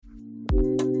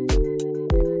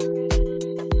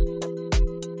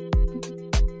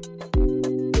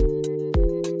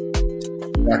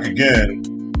Back again.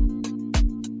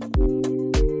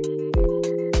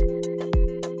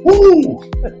 Woo!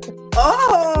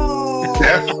 Oh!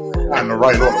 That's kind of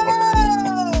right on.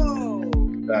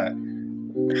 That.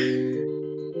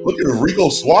 Look at Rico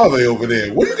Suave over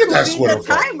there. Where you get that sweater The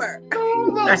from? timer. A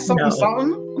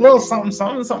little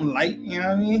something light. You know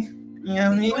what I mean? You know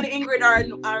what I mean? You and Ingrid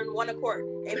are in one accord.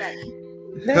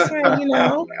 Amen. That's right, you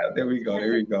know. There we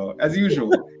go. As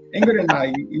usual. Ingrid and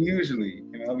I usually,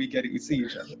 we see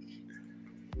each other.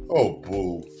 Oh,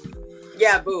 boo.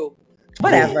 Yeah, boo.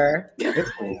 Whatever.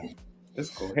 It's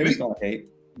cool. Haters don't hate.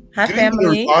 Hi, Good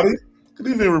family. evening, everybody. Good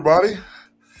evening, everybody.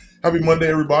 Happy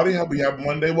Monday, everybody. Happy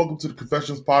Monday. Welcome to the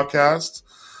Confessions Podcast.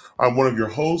 I'm one of your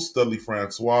hosts, Dudley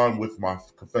Francois. I'm with my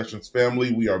Confessions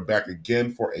family. We are back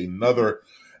again for another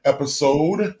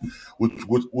episode, which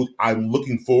I'm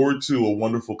looking forward to a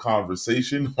wonderful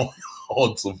conversation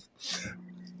on some.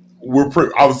 We're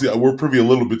privy a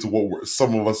little bit to what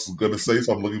some of us is going to say,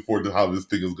 so I'm looking forward to how this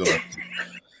thing is going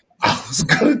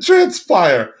to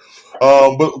transpire.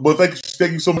 But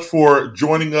thank you so much for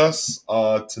joining us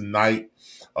tonight.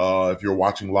 If you're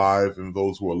watching live and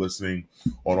those who are listening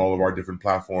on all of our different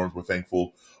platforms, we're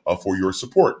thankful for your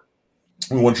support.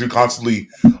 We want you to constantly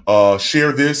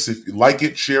share this. If you like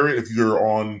it, share it. If you're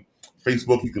on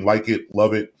Facebook, you can like it,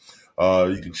 love it.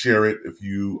 You can share it. If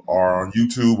you are on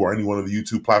YouTube or any one of the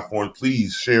YouTube platforms,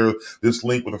 please share this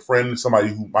link with a friend, somebody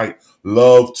who might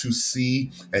love to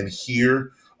see and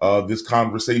hear this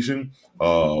conversation.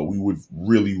 We would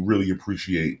really, really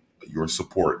appreciate your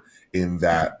support in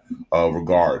that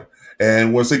regard. And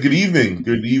I want to say good evening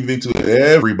to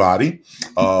everybody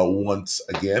once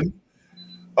again.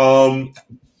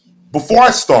 Before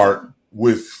I start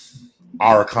with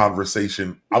our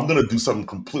conversation, I'm gonna do something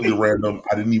completely random.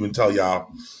 I didn't even tell y'all,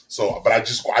 but I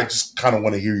just kind of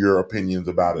want to hear your opinions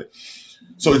about it.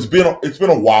 So it's been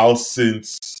a while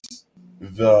since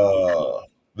the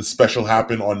special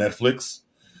happened on Netflix.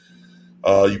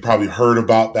 You probably heard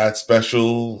about that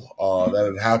special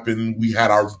that had happened. We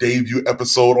had our debut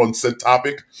episode on said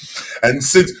topic, and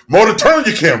since Mona, turn on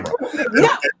your camera.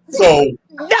 No.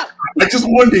 I just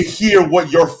wanted to hear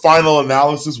what your final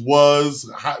analysis was.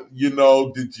 How,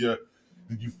 did you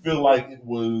feel like it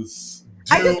was?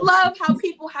 I just love how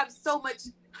people have so much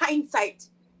hindsight,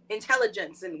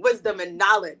 intelligence, and wisdom and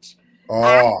knowledge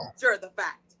after the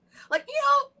fact. Like,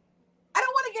 I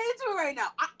don't want to get into it right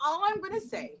now. All I'm going to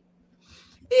say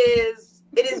is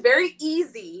it is very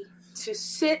easy to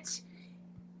sit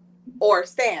or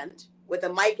stand with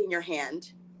a mic in your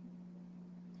hand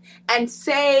and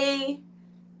say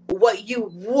what you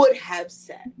would have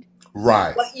said.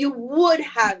 Right. What you would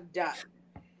have done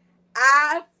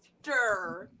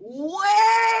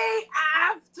way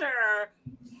after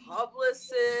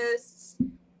publicists,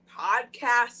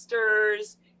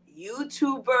 podcasters,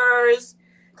 YouTubers,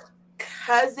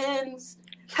 cousins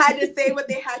had to say what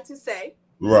they had to say.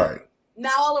 Right.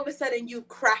 Now all of a sudden you've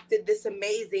crafted this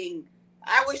amazing,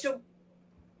 I wish a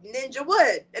ninja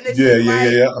would. And it's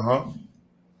yeah.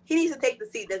 He needs to take the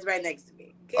seat that's right next to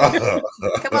me. Okay?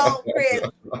 Come on, Chris.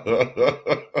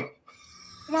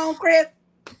 Come on, Chris.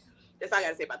 That's all I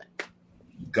gotta say about that.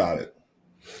 Got it.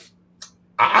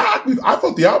 I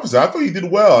thought the opposite. I thought he did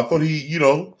well. I thought he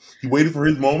waited for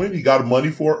his moment. He got money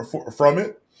from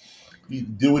it. He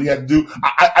did what he had to do.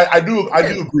 I do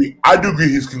agree. I do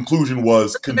agree. His conclusion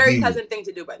was convenient. Very cousin thing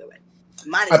to do, by the way.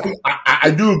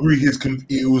 I do agree.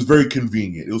 It was very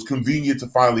convenient. It was convenient to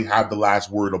finally have the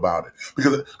last word about it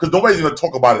because nobody's going to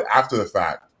talk about it after the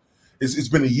fact. It's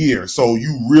been a year, so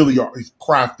you really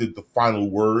crafted the final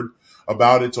word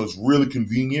about it. So it's really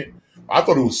convenient. I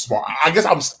thought it was smart. I guess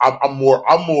I'm more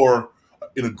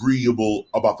agreeable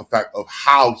about the fact of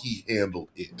how he handled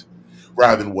it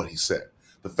rather than what he said.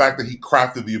 The fact that he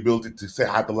crafted the ability to say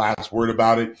I had the last word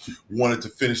about it, wanted to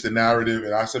finish the narrative,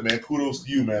 and I said, man, kudos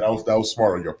to you, man. That was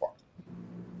smart on your part.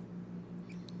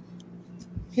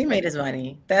 He made his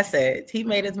money. That's it. He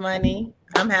made his money.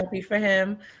 I'm happy for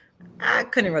him. I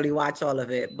couldn't really watch all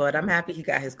of it, but I'm happy he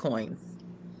got his coins.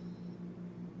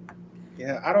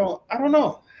 Yeah, I don't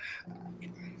know.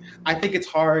 I think it's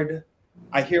hard.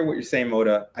 I hear what you're saying,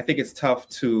 Moda. I think it's tough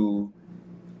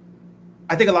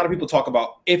I think a lot of people talk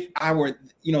about if I were,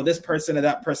 this person or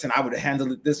that person, I would have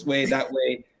handled it this way, that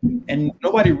way. And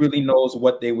nobody really knows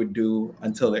what they would do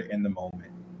until they're in the moment.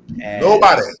 And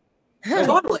nobody.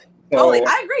 Totally.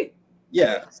 I agree.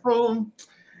 Yeah. So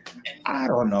I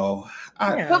don't know.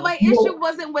 But my issue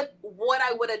wasn't with what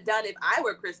I would have done if I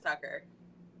were Chris Tucker.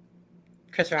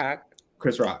 Chris Rock.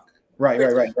 Right.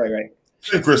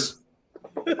 Hey, Chris.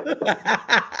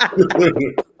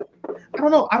 I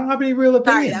don't know. I don't have any real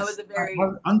opinions. Sorry, that was a very...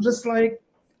 I'm just like,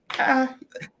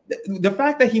 The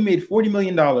fact that he made $40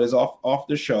 million off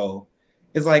the show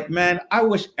is like, man, I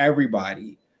wish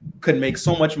everybody could make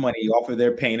so much money off of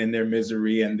their pain and their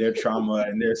misery and their trauma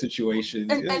and their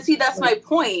situations. And see, that's my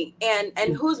point.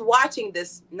 And who's watching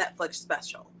this Netflix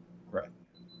special?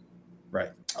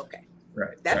 Right. Okay.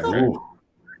 Right. That's right. all.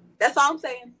 That's all I'm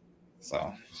saying. So.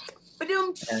 All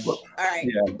right.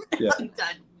 Yeah. I'm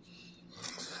done.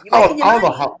 I don't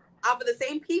know how. Off of the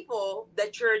same people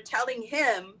that you're telling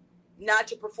him not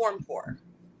to perform for.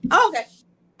 Oh, okay.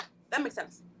 That makes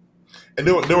sense. And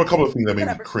there were a couple of things that made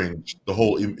me cringe. The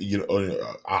whole,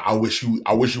 I wish you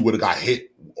would have got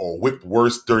hit or whipped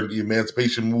worse during the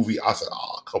Emancipation movie. I said,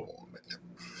 oh, come on,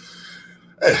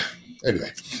 man.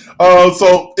 Anyway,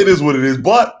 so it is what it is.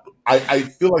 But I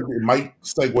feel like it might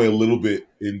segue a little bit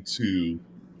into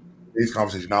today's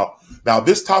conversation. Now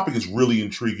this topic is really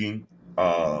intriguing.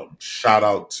 Shout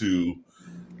out to,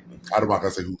 I'm not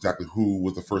gonna say who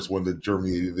was the first one that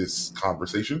germinated this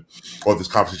conversation or this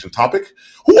conversation topic.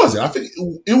 Who was it? I think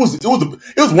it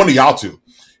was one of y'all two.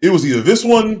 It was either this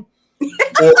one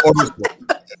or this one.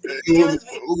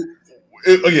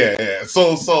 Yeah.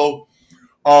 So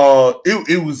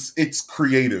it's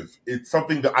creative. It's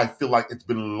something that I feel like I've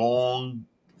been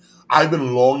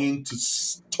longing to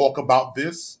talk about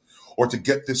this or to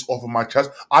get this off of my chest.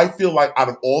 I feel like out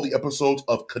of all the episodes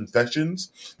of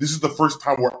Confessions, this is the first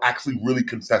time we're actually really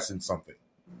confessing something.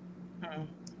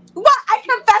 What? I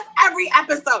confess every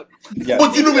episode. Yeah.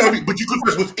 But you know what I mean? But you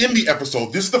confess within the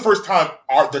episode. This is the first time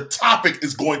the topic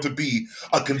is going to be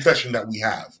a confession that we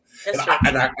have.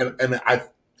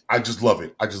 I just love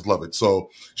it. I just love it. So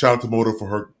shout out to Moda for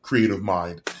her creative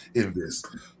mind in this.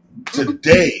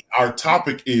 Today, our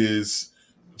topic is,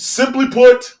 simply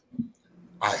put,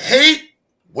 I hate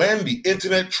when the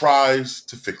internet tries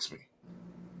to fix me.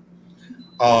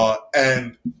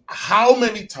 And how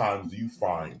many times do you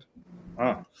find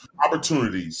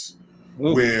opportunities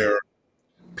where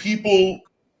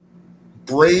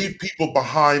brave people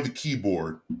behind the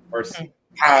keyboard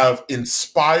have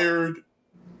inspired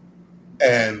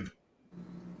and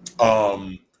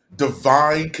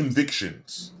divine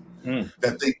convictions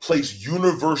that they place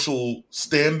universal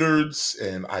standards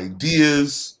and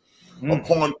ideas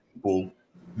upon people,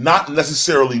 not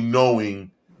necessarily knowing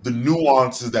the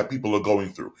nuances that people are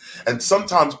going through. And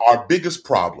sometimes our biggest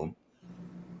problem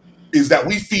is that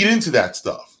we feed into that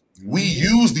stuff. We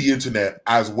use the internet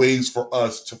as ways for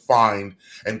us to find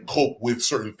and cope with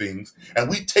certain things. And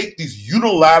we take these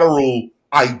unilateral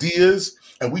ideas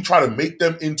and we try to make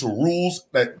them into rules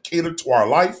that cater to our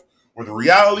life, where the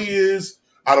reality is,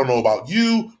 I don't know about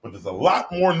you, but there's a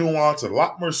lot more nuance and a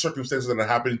lot more circumstances that are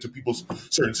happening to people's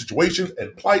certain situations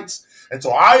and plights. And so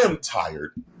I am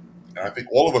tired, and I think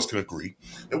all of us can agree,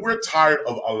 that we're tired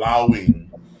of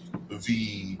allowing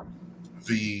the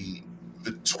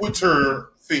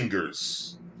Twitter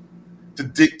fingers to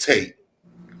dictate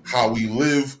how we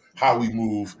live, how we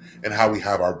move, and how we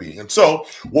have our being. And so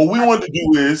what we want to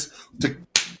do is to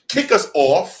kick us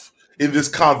off in this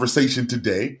conversation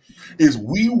today is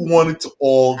we wanted to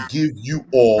all give you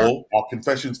all, our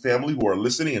Confessions family who are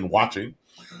listening and watching,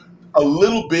 a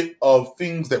little bit of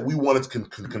things that we wanted to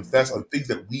confess on things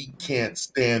that we can't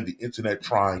stand the internet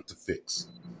trying to fix.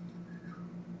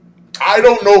 I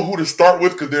don't know who to start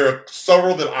with because there are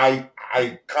several that I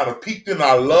kind of peeked in and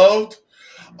I loved.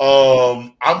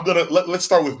 I'm gonna let's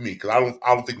start with me because I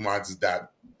don't think mine's is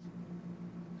that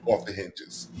off the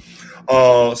hinges.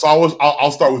 So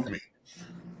I'll start with me.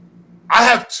 I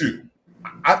have two.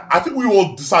 I think we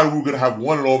all decided we were going to have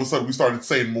one, and all of a sudden we started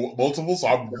saying multiple. So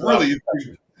I'm really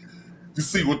intrigued to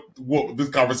see what this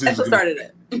conversation is. That's what started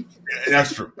it. Yeah,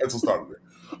 that's true. That's what started it.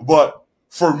 But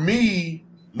for me,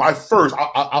 my first,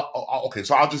 okay,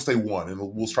 so I'll just say one, and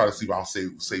we'll try to see if I'll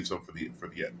save some for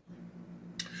the end.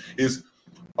 Is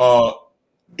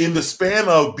in the span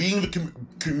of being the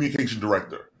communication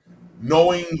director,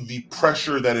 knowing the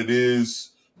pressure that it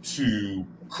is to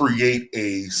create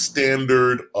a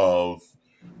standard of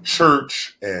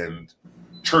church and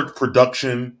church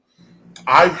production,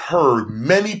 I've heard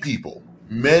many people,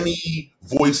 many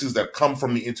voices that come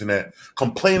from the internet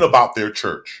complain about their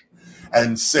church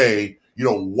and say,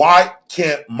 why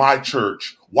can't my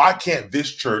church, why can't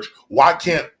this church, why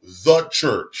can't the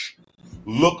church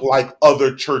look like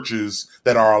other churches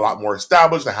that are a lot more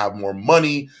established, that have more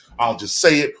money? I'll just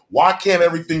say it. Why can't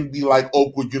everything be like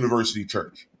Oakwood University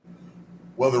Church?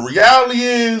 Well, the reality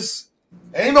is,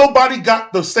 ain't nobody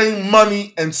got the same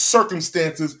money and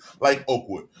circumstances like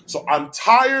Oakwood. So I'm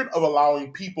tired of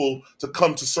allowing people to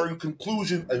come to certain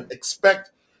conclusions and expect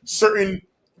certain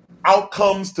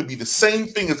outcomes to be the same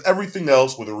thing as everything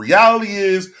else, where the reality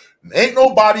is Ain't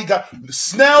nobody got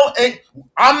Snell.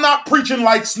 I'm not preaching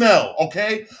like Snell,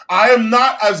 okay? I am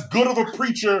not as good of a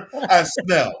preacher as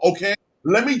Snell, okay?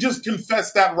 Let me just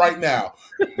confess that right now.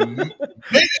 Maybe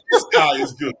this guy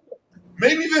is good.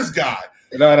 Maybe this guy.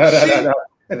 No.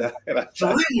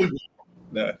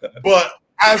 But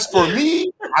as for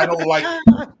me, I don't like it.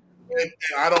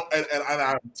 And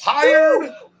I'm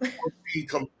tired of being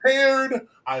compared.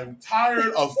 I'm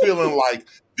tired of feeling like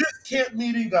this camp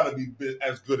meeting gotta be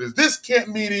as good as this camp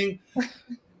meeting.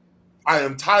 I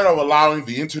am tired of allowing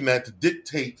the internet to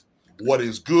dictate what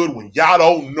is good when y'all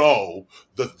don't know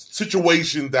the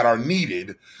situations that are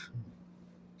needed.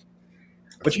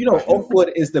 But you know,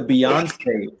 Oakwood is the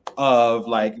Beyonce of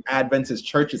like Adventist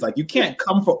churches. Like you can't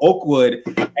come for Oakwood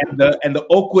and the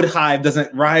Oakwood hive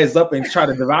doesn't rise up and try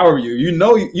to devour you. You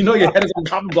know your head is on the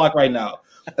chopping block right now,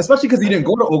 especially because you didn't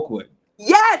go to Oakwood.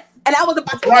 Yes, and I was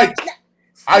about to. Right,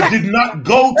 I did not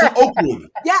go to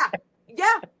Oakwood. Yeah,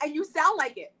 and you sound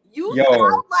like it. You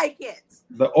sound like it.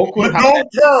 The Oakwood hive.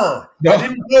 I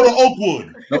didn't go to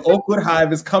Oakwood. The Oakwood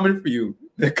hive is coming for you.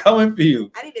 They're coming for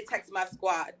you. I need to text my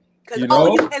squad. Because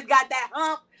OU has got that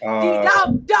hump. All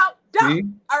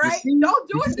right? Don't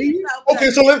do it to yourself.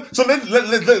 Okay, so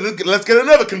let's get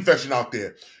another confession out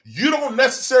there. You don't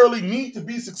necessarily need to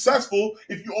be successful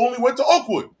if you only went to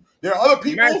Oakwood. There are other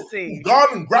people who've gone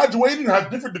and graduated and have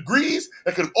different degrees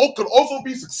that could also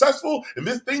be successful in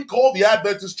this thing called the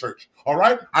Adventist Church. All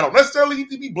right? I don't necessarily need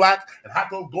to be black and have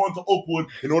to go into Oakwood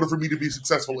in order for me to be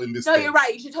successful in this thing. You're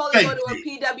right. You should totally go to a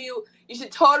PW. You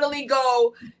should totally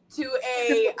go to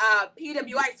a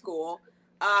PWI school.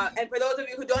 And for those of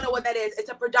you who don't know what that is, it's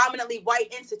a predominantly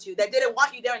white institute that didn't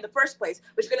want you there in the first place,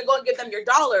 but you're going to go and give them your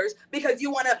dollars because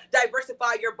you want to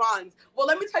diversify your bonds. Well,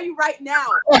 let me tell you right now,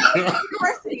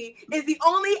 university is the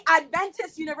only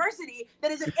Adventist university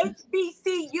that is an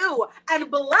HBCU, and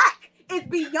black is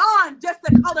beyond just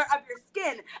the color of your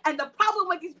skin. And the problem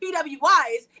with these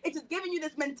PWIs is it's giving you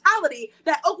this mentality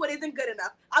that Oakwood isn't good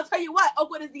enough. I'll tell you what,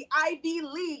 Oakwood is the Ivy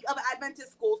League of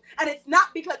Adventist schools. And it's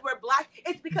not because we're black,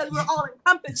 it's because we're all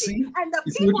encompassing. And the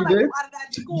people that come out of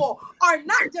that school are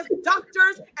not just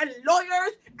doctors and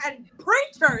lawyers and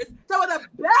preachers, some of the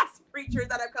best preachers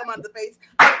that have come on the face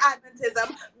of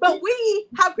Adventism. But we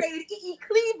have created E.E.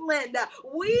 Cleveland.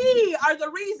 We are the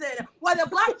reason why the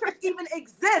black church even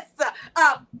exists.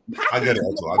 I get it.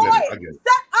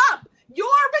 Set up your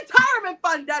retirement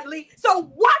fund, Dudley. So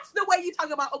watch the way you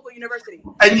talk about Oakwood University.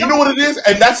 And you know what it is?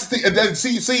 And that's the thing. And then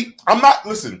see, I'm not,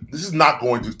 listen, this is not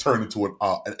going to turn into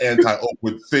an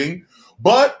anti-Oakwood thing,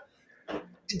 but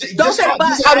this is how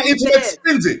the internet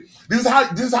spins it. This is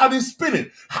how they spin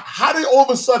it. How did all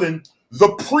of a sudden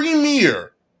the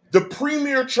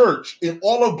premier church in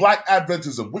all of Black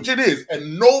Adventism, which it is,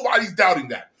 and nobody's doubting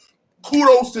that.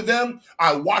 Kudos to them.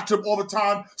 I watch them all the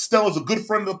time. Stella's a good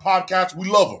friend of the podcast. We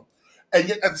love them. And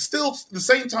yet at the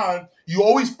same time, you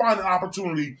always find an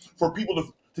opportunity for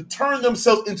people to turn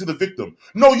themselves into the victim.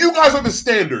 No, you guys are the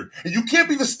standard. And you can't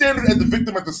be the standard and the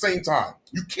victim at the same time.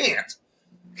 You can't.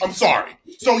 I'm sorry.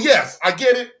 So yes, I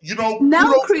get it.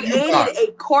 Now created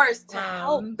a course to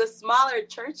help the smaller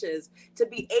churches to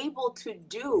be able to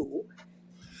do.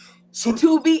 So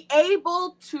then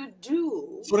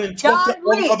talk to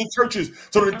all the other churches.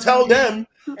 So then tell them,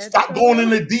 stop going in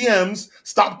the DMs,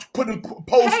 stop putting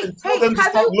posts, and tell them to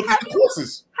start looking at the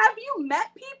courses. Have you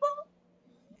met people?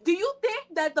 Do you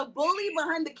think that the bully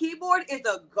behind the keyboard is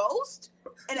a ghost?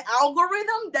 An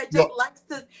algorithm that just likes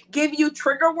to give you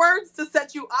trigger words to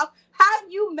set you up? Have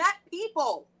you met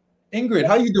people? Ingrid,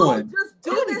 how you doing? Just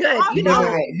do this.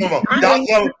 No.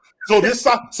 So this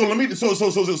side, so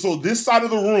this side of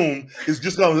the room is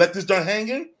just gonna let this done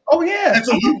hanging. Oh yeah. And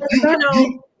so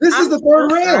this is the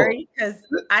third rail. Because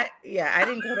I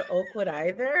didn't go to Oakwood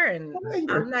either, and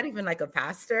I'm not even like a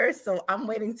pastor, so I'm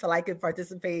waiting till I can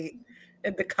participate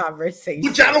in the conversation.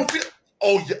 But y'all don't feel.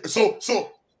 Oh yeah. So.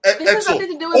 Edsel. Edsel.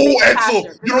 You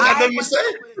don't have nothing to say.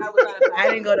 I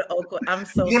didn't go to Oakwood. I'm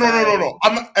so sorry. No.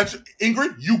 I'm not.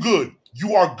 Ingrid, you good.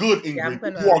 You are good,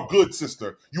 Ingrid. You are good,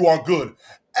 sister. You are good.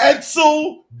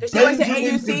 Edsel. Is your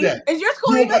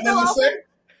school even still open?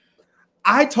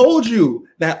 I told you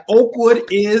that Oakwood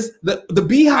is the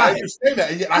beehive. I understand that.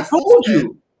 And yet I told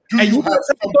you. Do you have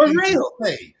something to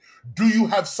say? Do you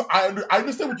have? I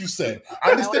understand what you said. I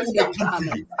understand what I come for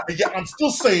you, and yet I'm still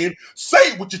saying, say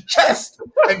it with your chest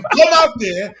and come out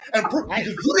there and prove because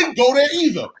you didn't go there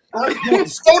either. Right? You went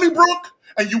to Stony Brook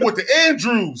and you went to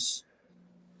Andrews.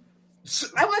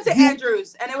 I went to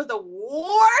Andrews, and it was the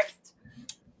worst.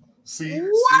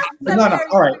 No.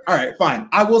 All right, fine.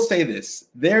 I will say this: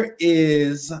 there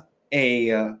is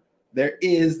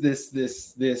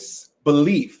this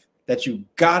belief that you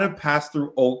gotta pass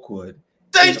through Oakwood.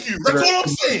 Thank you. That's all I'm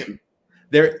saying.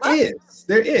 There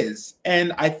is.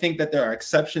 And I think that there are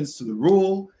exceptions to the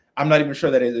rule. I'm not even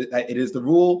sure that it is the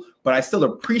rule, but I still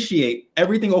appreciate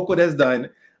everything Oakwood has done.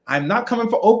 I'm not coming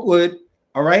for Oakwood,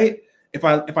 all right? If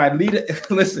I lead it,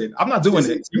 listen, I'm not doing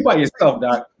it. You by yourself,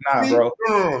 Doc. Nah, bro.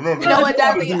 No. You know what,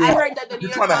 Dudley? I heard that the New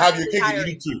You're York trying to have Times your is cake and hiring.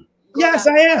 eat it too. Yes,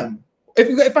 I am.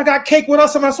 If I got cake, what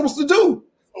else am I supposed to do?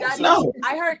 Dudley, No.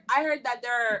 I heard that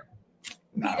there are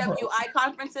PWI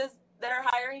conferences that are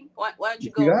hiring. Why don't you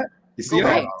go? You see Go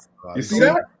that? ahead. You see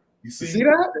that? You You see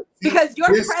that? Because your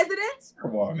This- president,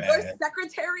 Come on, man. your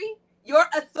secretary, your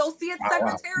associate Wow.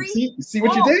 secretary, You see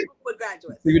what you all did? Oakwood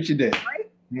graduates. See what you did?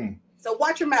 Right? So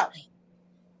watch your mouth.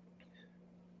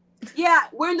 Yeah,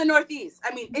 we're in the Northeast.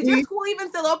 I mean, is your school even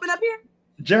still open up here?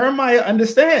 Jeremiah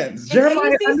understands.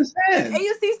 Jeremiah Is understands.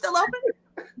 AUC still open?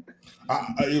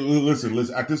 Listen.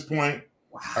 At this point,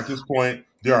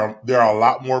 there are a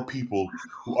lot more people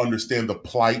who understand the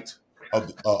plight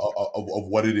of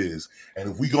what it is.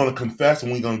 And if we're going to confess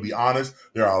and we're going to be honest,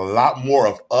 there are a lot more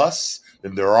of us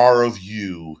than there are of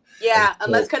you. Yeah, And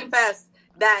and let's confess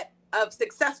that of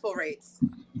successful rates.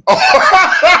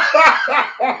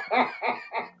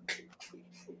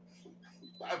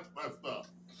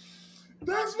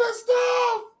 That's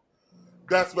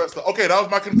messed up. Okay, that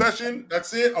was my confession.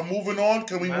 That's it. I'm moving on.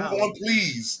 Can we move on,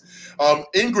 please?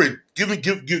 Ingrid, give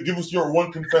us your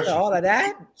one confession. All of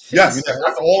that? Yes,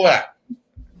 that's all that.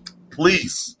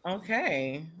 Please.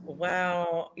 Okay.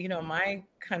 Well, my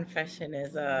confession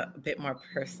is a bit more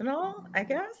personal, I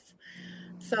guess.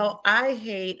 So I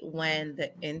hate when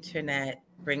the internet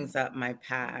brings up my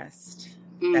past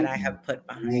that I have put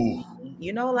behind me.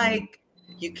 Like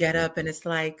you get up and it's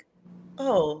like,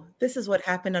 oh, this is what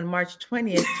happened on March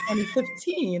 20th,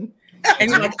 2015. And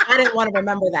you're like, I didn't want to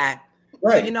remember that.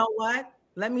 Right. So you know what?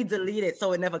 Let me delete it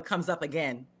so it never comes up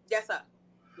again. Yes, sir.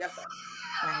 Yes, sir.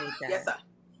 I hate that. Yes, sir.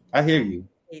 I hear you.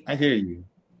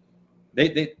 They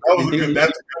be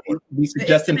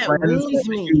suggesting friends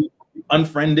you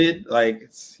unfriended. Like,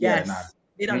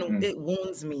 it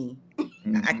wounds me.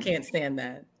 I can't stand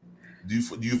that. Do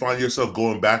you find yourself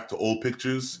going back to old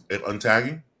pictures and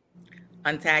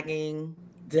untagging,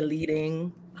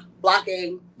 deleting,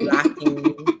 blocking,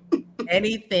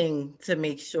 anything to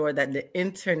make sure that the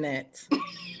internet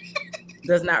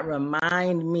does not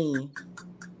remind me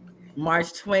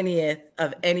March 20th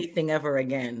of anything ever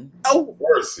again. Oh,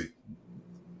 mercy.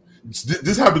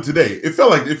 This happened today. It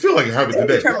felt like it happened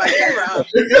today. Turn my camera off.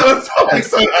 It felt like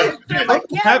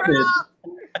something happened.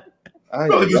 I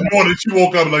felt like this morning she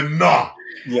woke up like, nah.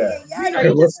 Yeah.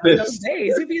 What's this? Those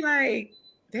days, you'd be like,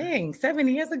 dang, 7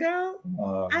 years ago?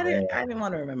 I didn't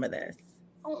want to remember this.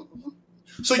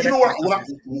 So you know what?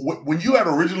 When you had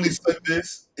originally said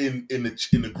this in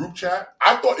the group chat,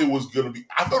 I thought it was gonna be.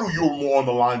 I thought you were more on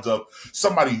the lines of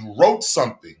somebody wrote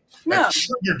something that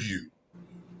triggered you.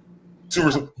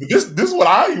 This is what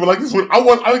I even like. This one I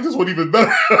like this one even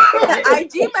better. The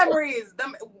IG memories,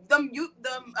 them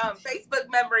Facebook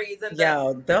memories, and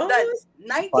those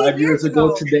 5 years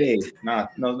ago today.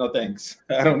 No, thanks.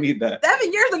 I don't need that.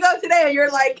 7 years ago today, and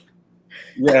you're like,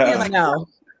 no.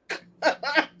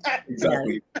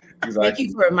 Exactly. Thank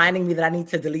you for reminding me that I need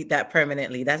to delete that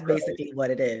permanently. That's basically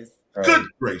what it is. Right. Good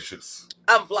gracious.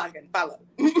 Unblocking, follow.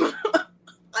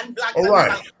 Unblock. All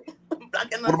right.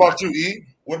 What about you, E?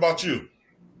 What about you?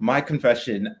 My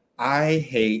confession, I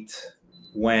hate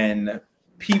when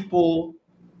people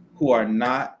who are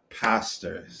not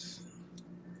pastors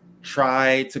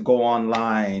try to go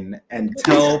online and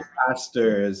tell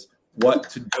pastors what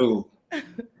to do.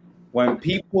 When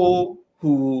people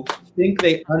who think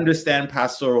they understand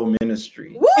pastoral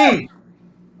ministry,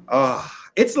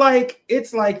 it's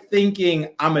like thinking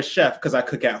I'm a chef because I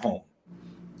cook at home.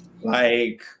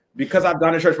 Like, because I've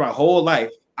gone to church my whole life,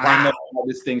 I know how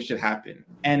this thing should happen.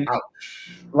 And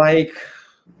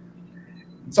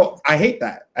so I hate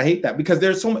that because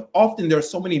there are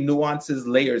so many nuances,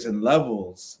 layers, and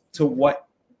levels to what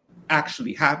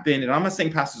actually happened. And I'm not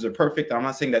saying pastors are perfect. I'm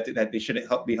not saying that they shouldn't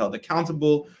be held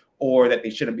accountable or that they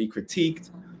shouldn't be critiqued.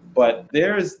 But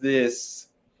there is this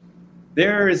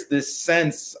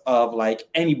sense of like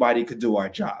anybody could do our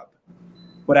job.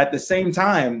 But at the same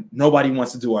time, nobody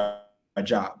wants to do our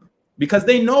job because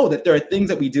they know that there are things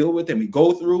that we deal with and we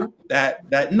go through that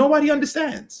nobody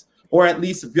understands, or at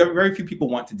least very, very few people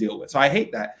want to deal with. So I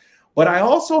hate that. But I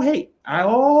also hate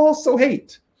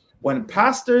when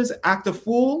pastors act a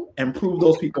fool and prove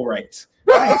those people right.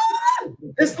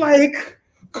 It's like,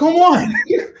 come on.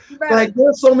 Like,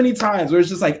 there's so many times where it's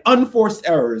just like unforced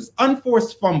errors,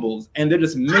 unforced fumbles, and they're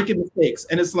just making mistakes.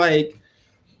 And it's like,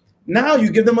 now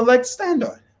you give them a leg to stand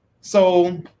on.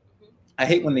 So I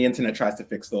hate when the internet tries to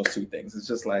fix those two things. It's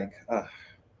just like,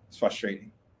 it's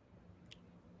frustrating.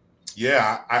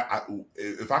 Yeah, I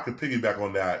if I could piggyback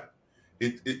on that,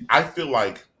 I feel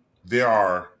like there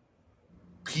are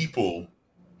people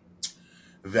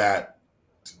that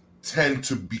tend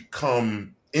to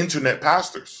become internet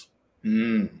pastors.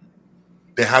 Mm.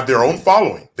 They have their own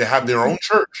following. They have their own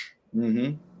church.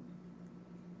 Mm-hmm.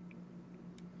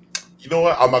 You know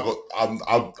what? I'm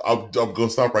gonna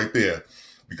stop right there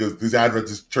because this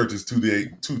Adventist church is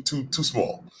too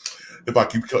small. If I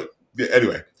keep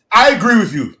anyway, I agree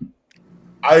with you.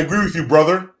 I agree with you,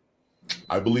 brother.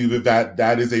 I believe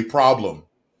that is a problem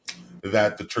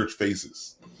that the church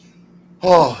faces.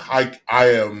 Oh, I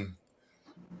am.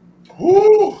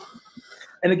 Whoo.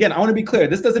 And again, I want to be clear.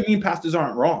 This doesn't mean pastors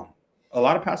aren't wrong. A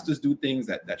lot of pastors do things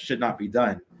that should not be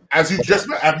done. As you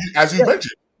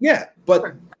mentioned. Yeah,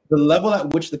 but the level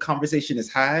at which the conversation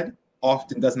is had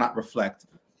often does not reflect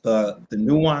the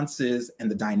nuances and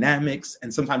the dynamics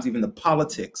and sometimes even the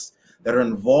politics that are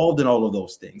involved in all of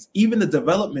those things, even the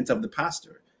development of the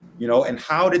pastor, and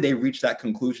how did they reach that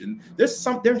conclusion? There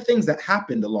are things that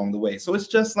happened along the way. So it's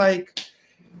just like,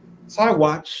 so I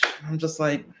watch, I'm just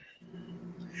like,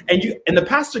 and the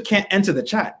pastor can't enter the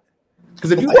chat. Because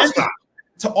if you enter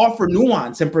to offer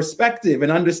nuance and perspective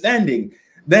and understanding,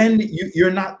 then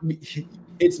you're not,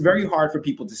 it's very hard for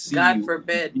people to see God you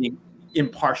forbid. being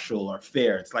impartial or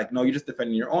fair. It's like, no, you're just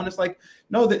defending your own. It's like,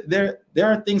 no, there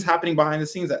are things happening behind the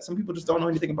scenes that some people just don't know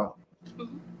anything about.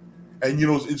 And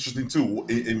it's interesting too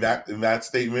in that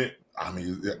statement. I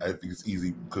mean, I think it's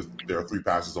easy because there are 3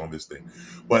 pastors on this thing,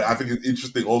 but I think it's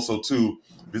interesting also too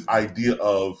this idea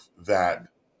of that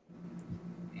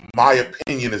my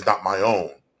opinion is not my own.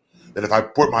 That if I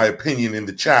put my opinion in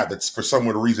the chat, that's for some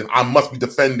reason I must be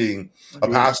defending a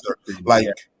pastor. Like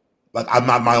I'm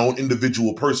not my own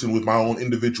individual person with my own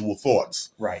individual thoughts.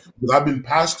 Right. Because I've been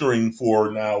pastoring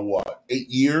for now 8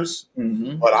 years,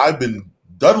 Mm-hmm. but I've been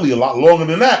Dudley a lot longer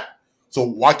than that. So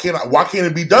why can't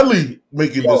it be Dudley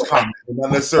making this comment, and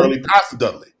not necessarily Pastor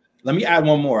Dudley? Let me add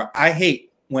one more. I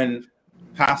hate when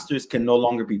pastors can no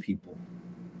longer be people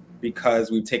because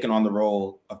we've taken on the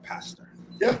role of pastor.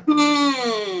 Yeah.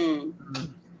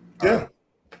 Yeah.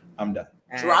 I'm done.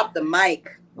 Drop the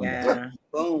mic. Yeah.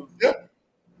 Boom. Yeah.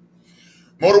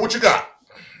 Motor, what you got?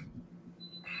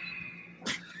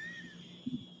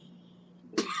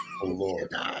 Oh Lord.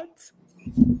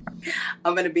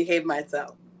 I'm gonna behave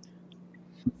myself.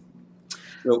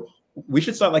 So we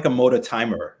should start like a motor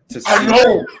timer to see. I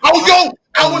know.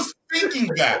 I was thinking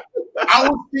that. I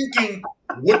was thinking,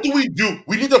 what do we do?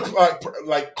 We need to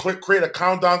create a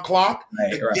countdown clock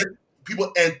and get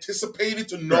people anticipated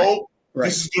to know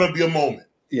this is going to be a moment.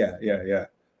 Yeah.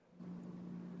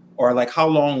 Or like, how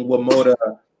long will Moda,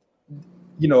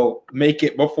 make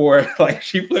it before like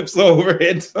she flips over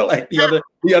into like the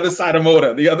other side of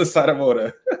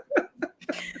Moda,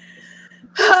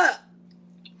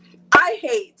 I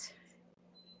hate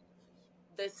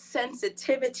the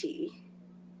sensitivity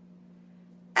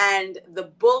and the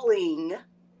bullying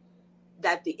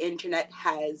that the internet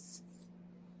has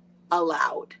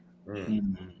allowed.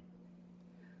 Mm.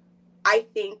 I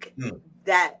think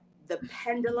that the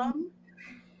pendulum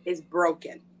is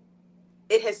broken.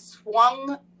 It has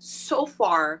swung so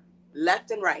far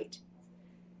left and right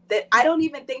that I don't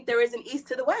even think there is an east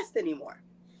to the west anymore.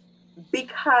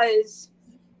 Because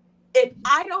if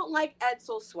I don't like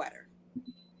Edsel's sweater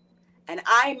and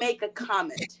I make a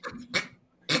comment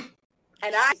and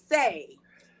I say,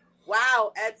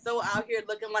 wow, Edsel out here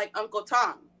looking like Uncle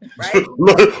Tom, right?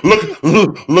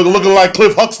 looking like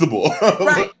Cliff Huxtable.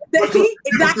 Right. See,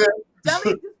 exactly.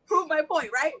 Dudley just proved my point,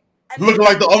 right? And looking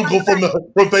like the uncle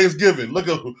from Thanksgiving.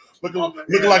 Looking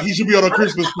like he should be on a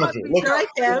Christmas special.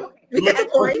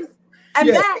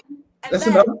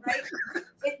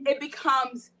 It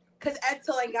becomes because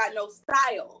Edsel ain't got no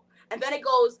style. And then it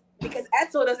goes because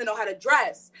Edsel doesn't know how to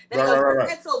dress. Then it goes,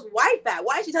 where's Edsel's wife at?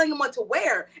 Why is she telling him what to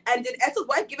wear? And did Edsel's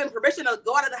wife give him permission to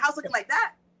go out of the house looking like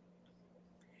that?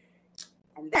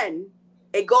 And then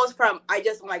it goes from, I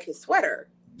just don't like his sweater.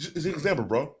 It's an example,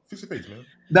 bro. Fix your face, man.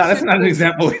 No, that's not an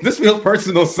example. This feels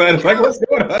personal, son. It's like, what's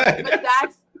going on? But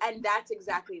that's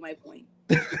exactly my point.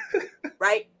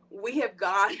 Right? We have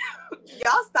gone,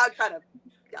 y'all are trying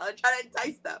to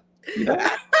entice stuff.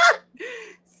 Yeah.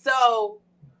 So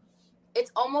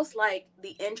it's almost like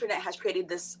the internet has created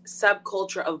this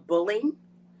subculture of bullying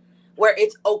where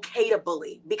it's okay to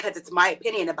bully because it's my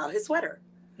opinion about his sweater.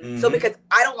 Mm-hmm. So because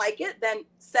I don't like it, then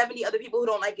 70 other people who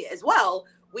don't like it as well,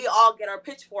 we all get our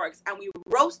pitchforks and we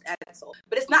roast Edsel,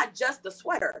 but it's not just the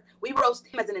sweater. We roast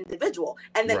him as an individual,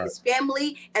 and then his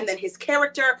family, and then his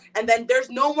character, and then there's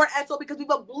no more Edsel because we've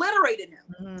obliterated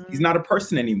him. He's not a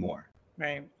person anymore.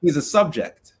 Right. He's a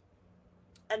subject.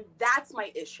 And that's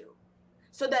my issue.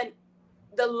 So then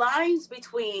the lines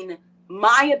between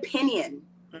my opinion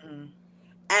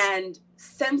and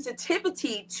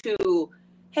sensitivity to,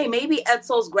 hey, maybe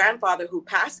Edsel's grandfather who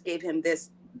passed gave him this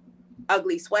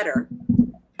ugly sweater.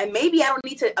 And maybe I don't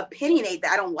need to opinionate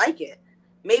that I don't like it.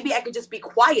 Maybe I could just be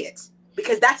quiet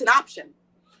because that's an option,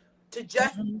 to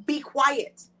just be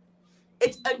quiet.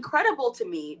 It's incredible to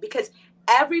me because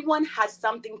everyone has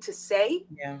something to say,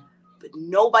 but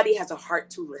nobody has a heart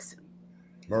to listen.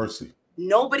 Mercy.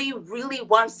 Nobody really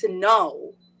wants to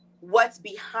know what's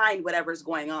behind whatever's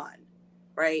going on,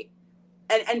 right?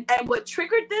 And what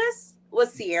triggered this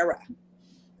was Ciara.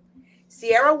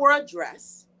 Ciara wore a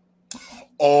dress.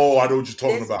 Oh, I know what you're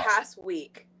talking about. This past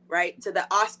week, right, to the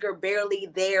Oscar Barely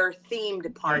There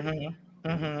themed party.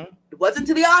 It wasn't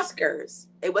to the Oscars.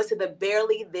 It was to the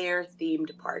Barely There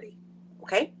themed party.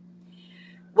 Okay?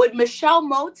 Would Michelle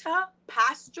Mota,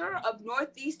 pastor of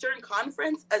Northeastern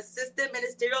Conference, assistant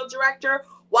ministerial director,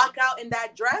 walk out in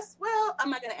that dress? Well, I'm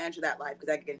not going to answer that live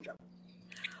because I could get in trouble.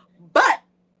 But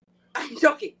I'm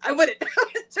joking. I wouldn't.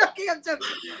 I'm joking.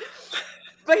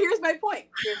 But here's my point.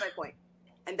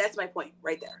 And that's my point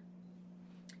right there.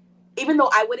 Even though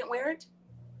I wouldn't wear it,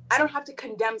 I don't have to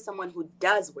condemn someone who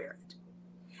does wear it.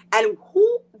 And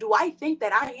who do I think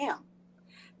that I am?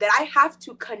 That I have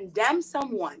to condemn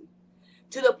someone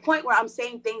to the point where I'm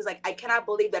saying things like, I cannot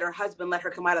believe that her husband let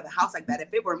her come out of the house like that.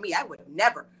 If it were me, I would have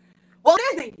never. Well,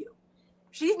 it isn't you.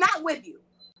 She's not with you.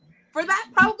 For that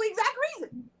probably exact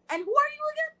reason. And who are you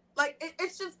again? Like,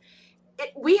 it's just,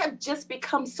 we have just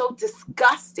become so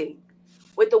disgusting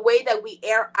with the way that we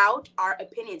air out our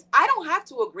opinions. I don't have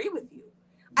to agree with you.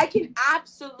 I can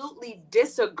absolutely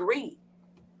disagree,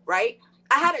 right?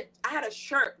 I had a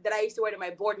shirt that I used to wear to my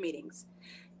board meetings.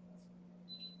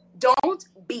 Don't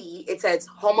be, it says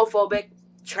homophobic,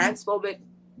 transphobic,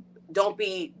 don't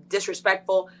be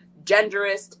disrespectful,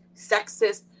 genderist,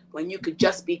 sexist, when you could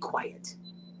just be quiet.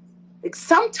 Like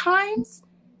sometimes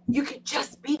you could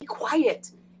just be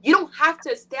quiet. You don't have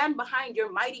to stand behind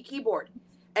your mighty keyboard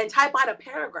and type out a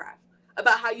paragraph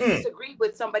about how you disagree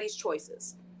with somebody's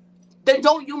choices. Then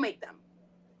don't you make them.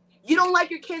 You don't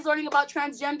like your kids learning about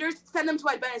transgenders? Send them to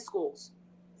Adventist schools.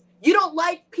 You don't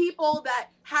like people that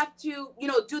have to,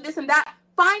 do this and that?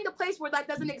 Find a place where that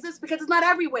doesn't exist because it's not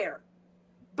everywhere.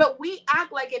 But we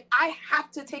act like if I have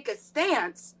to take a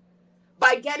stance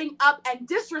by getting up and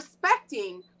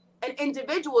disrespecting an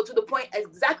individual to the point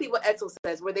exactly what Edsel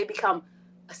says, where they become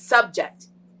a subject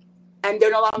and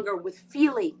they're no longer with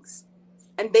feelings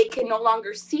and they can no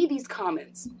longer see these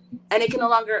comments and it can no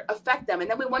longer affect them. And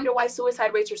then we wonder why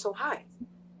suicide rates are so high.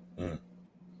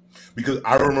 Because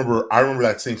I remember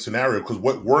that same scenario, because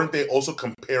weren't they also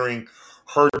comparing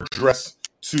her dress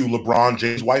to LeBron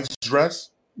James' wife's dress?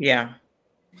 Yeah.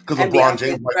 Because LeBron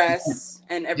James' dress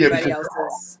and everybody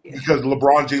else's. Because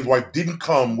LeBron James' wife didn't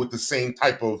come with the same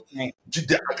type of, I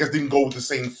guess didn't go with the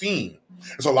same theme.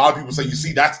 And so a lot of people say, you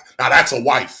see, that's a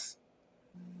wife.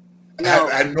 No,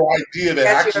 I had no idea that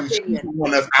actually she's the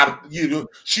one that's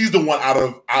she's the one out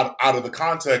of the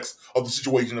context of the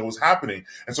situation that was happening.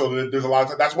 And so there's a lot of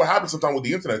time. That's what happens sometimes with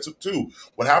the internet too.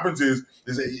 What happens is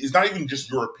it's not even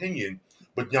just your opinion,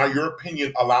 but now your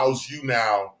opinion allows you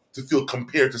now to feel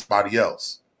compared to somebody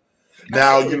else.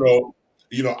 Now, again,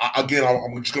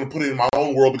 I'm just going to put it in my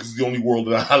own world because it's the only world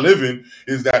that I live in,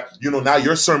 is that, now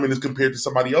your sermon is compared to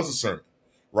somebody else's sermon,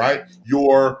 right?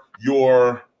 Your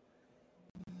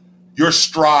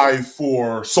strive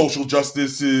for social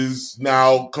justice is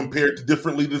now compared to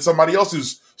differently than somebody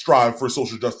else's strive for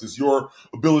social justice. Your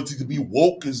ability to be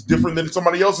woke is different than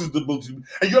somebody else's ability,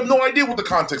 and you have no idea what the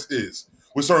context is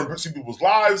with certain people's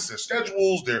lives, their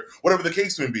schedules, their whatever the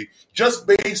case may be, just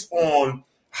based on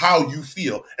how you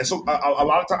feel. And so a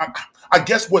lot of time, I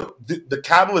guess what the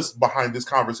catalyst behind this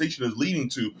conversation is leading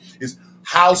to is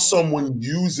how someone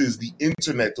uses the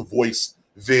internet to voice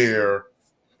their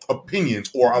opinions,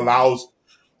 or allows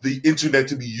the internet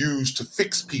to be used to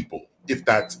fix people, if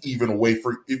that's even a way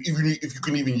for, if you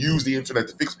can even use the internet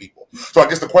to fix people. So I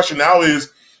guess the question now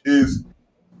is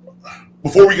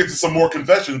before we get to some more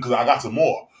confessions, because I got some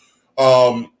more,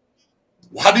 how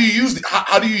do you use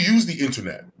the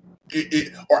internet?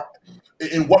 Or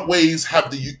in what ways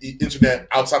have the internet,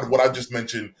 outside of what I just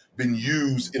mentioned, been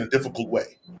used in a difficult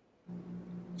way?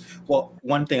 Well,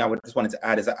 one thing I just wanted to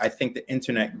add is that I think the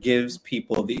internet gives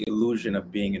people the illusion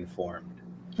of being informed.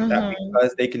 That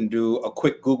because they can do a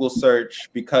quick Google search,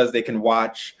 because they can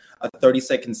watch a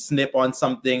 30-second snip on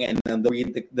something, and then they'll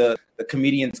read the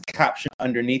comedian's caption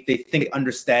underneath. They think they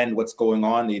understand what's going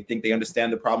on. They think they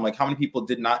understand the problem. Like, how many people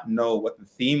did not know what the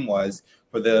theme was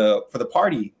for the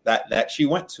party that she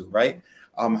went to, right?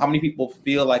 How many people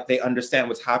feel like they understand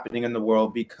what's happening in the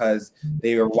world because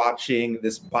they are watching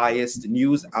this biased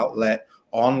news outlet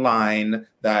online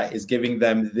that is giving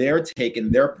them their take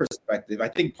and their perspective? I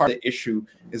think part of the issue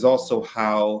is also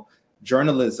how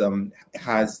journalism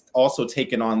has also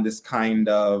taken on this kind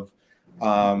of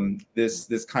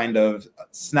this kind of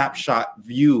snapshot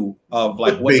view of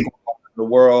like what's going on in the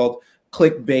world,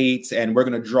 clickbait, and we're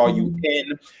going to draw you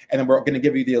in, and then we're going to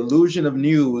give you the illusion of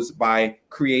news by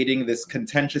creating this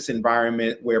contentious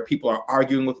environment where people are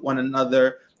arguing with one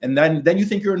another, and then you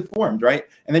think you're informed, right?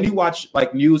 And then you watch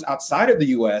like news outside of the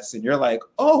US and you're like,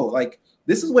 oh, like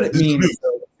this is what it means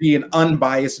to be an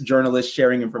unbiased journalist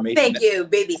sharing information. Thank you,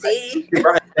 BBC.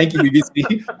 Right. Thank you,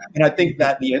 BBC. And I think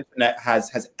that the internet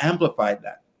has amplified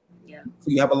that. Yeah.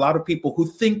 So you have a lot of people who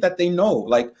think that they know.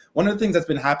 Like, one of the things that's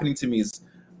been happening to me is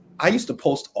I used to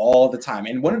post all the time.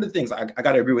 And one of the things I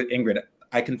got to agree with Ingrid,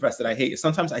 I confess that I hate is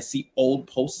sometimes I see old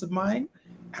posts of mine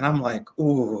and I'm like,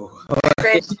 ooh,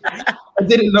 I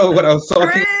didn't know what I was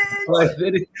talking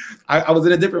about. I was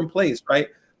in a different place, right?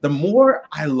 The more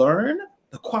I learn,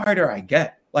 the quieter I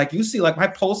get. Like, you see, like my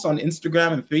posts on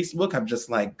Instagram and Facebook have just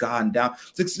like gone down.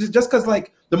 It's just because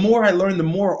like the more I learn, the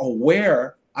more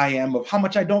aware I am of how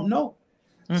much I don't know.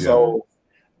 Mm-hmm. So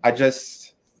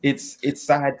it's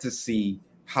sad to see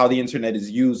how the internet is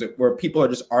used, where people are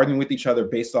just arguing with each other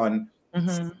based on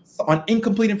on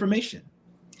incomplete information.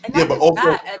 And not just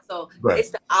that, Edsel, it's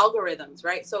the algorithms,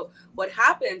 right? So what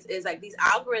happens is like these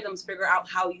algorithms figure out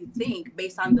how you think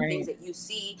based on the things that you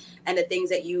see and the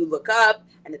things that you look up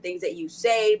and the things that you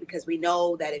say, because we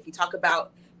know that if you talk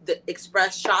about the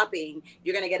Express shopping,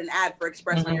 you're going to get an ad for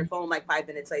Express on your phone like 5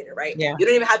 minutes later, right? Yeah. You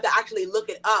don't even have to actually look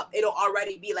it up. It'll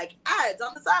already be like ads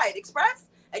on the side, Express.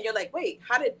 And you're like, wait,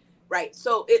 right?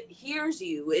 So it hears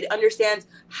you, it understands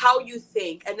how you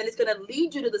think, and then it's going to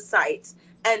lead you to the sites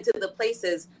and to the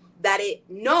places that it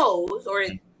knows or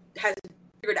it has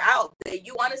figured out that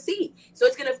you want to see. So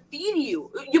it's going to feed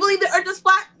you. You believe the earth is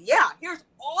flat? Yeah, here's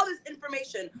all this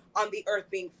information on the earth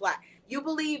being flat. You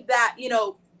believe that,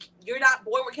 you're not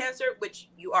born with cancer, which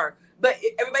you are, but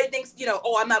everybody thinks,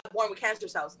 oh, I'm not born with cancer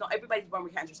cells. No, everybody's born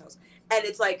with cancer cells. And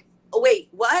it's like, oh, wait,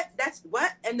 what? That's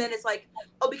what? And then it's like,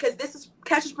 oh, because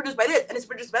cancer is produced by this and it's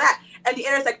produced by that. And the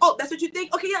internet's like, oh, that's what you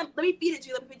think? Okay, yeah, let me feed it to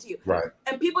you. Right.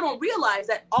 And people don't realize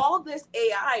that all this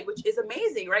AI, which is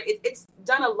amazing, right? It's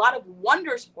done a lot of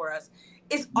wonders for us,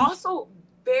 is also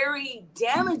very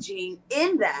damaging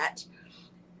in that,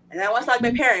 and I want to talk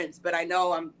like my parents, but I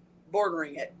know I'm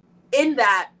bordering it, in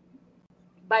that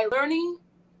by learning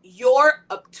your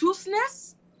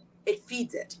obtuseness, it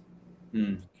feeds it.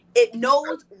 It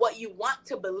knows what you want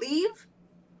to believe,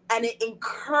 and it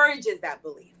encourages that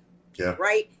belief. Yeah.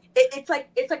 Right? It's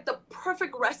like the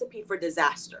perfect recipe for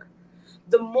disaster.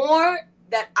 The more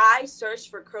that I search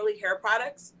for curly hair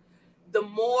products, the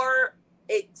more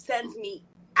it sends me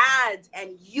ads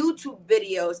and YouTube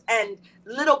videos and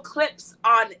little clips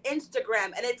on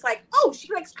Instagram. And it's like, oh,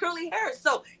 she likes curly hair.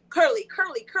 So curly,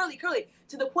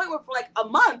 to the point where for like a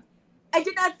month, I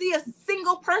did not see a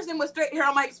single person with straight hair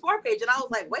on my Explore page. And I was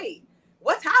like, wait,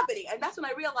 what's happening? And that's when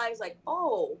I realized, like,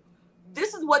 oh,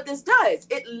 this is what this does.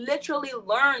 It literally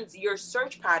learns your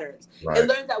search patterns. Right. It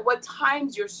learns at what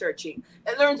times you're searching.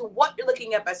 It learns what you're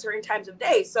looking up at certain times of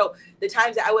day. So the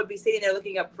times that I would be sitting there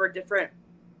looking up for different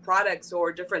products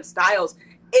or different styles,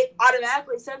 it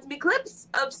automatically sends me clips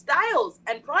of styles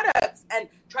and products and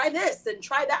try this and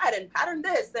try that and pattern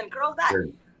this and curl that. Sure.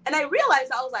 And I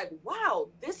realized, I was like, wow,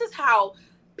 this is how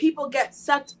people get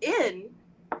sucked in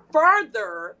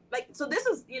further. Like, so this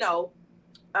is,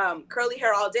 curly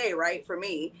hair all day, right, for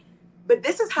me. But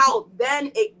this is how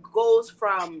then it goes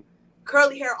from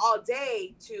curly hair all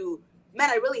day to, man,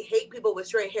 I really hate people with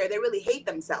straight hair. They really hate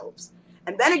themselves.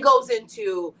 And then it goes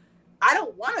into, I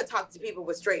don't want to talk to people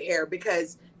with straight hair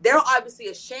because they're obviously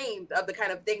ashamed of the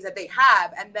kind of things that they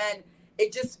have. And then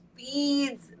it just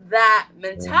feeds that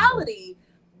mentality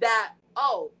that,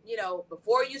 oh,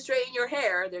 before you straighten your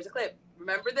hair, there's a clip.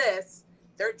 Remember this,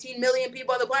 13 million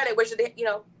people on the planet. Where should they,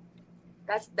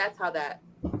 that's how that.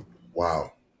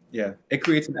 Wow. Yeah. It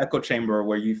creates an echo chamber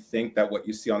where you think that what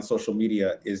you see on social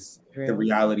media is the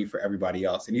reality for everybody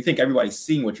else. And you think everybody's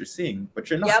seeing what you're seeing, but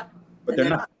you're not. Yep. But they're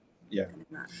not. Yeah.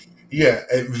 Yeah.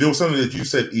 And there was something that you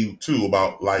said, Eve, too,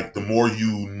 about like the more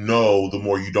you know, the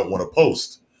more you don't want to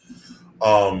post.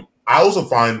 I also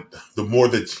find the more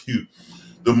that you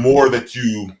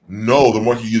know, the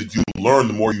more you learn,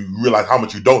 the more you realize how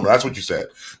much you don't know. That's what you said.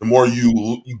 The more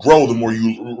you grow, the more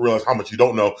you realize how much you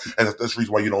don't know, and that's the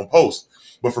reason why you don't post.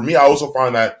 But for me, I also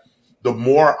find that the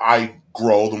more I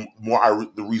grow,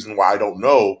 the reason why I don't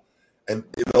know, and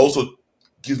it also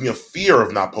gives me a fear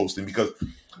of not posting, because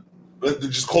let's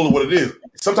just call it what it is.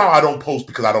 Sometimes I don't post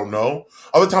because I don't know.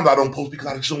 Other times I don't post because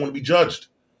I just don't want to be judged.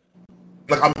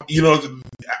 Like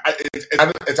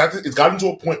it's gotten to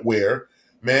a point where,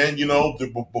 man,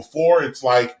 before it's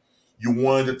like you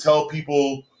wanted to tell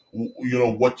people,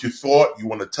 what you thought. You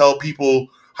want to tell people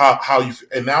how you,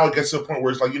 and now it gets to a point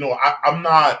where it's like, I'm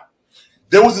not.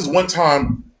 There was this one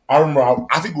time I remember.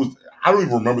 I think it was. I don't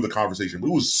even remember the conversation, but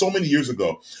it was so many years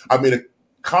ago. I made a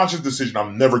conscious decision.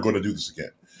 I'm never going to do this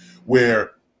again.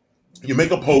 Where you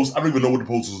make a post, I don't even know what the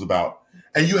post was about,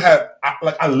 and you had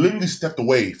I literally stepped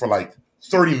away for like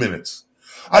 30 minutes.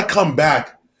 I come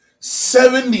back,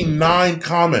 79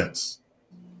 comments.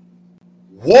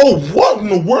 Whoa, what in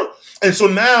the world? And so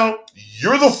now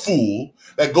you're the fool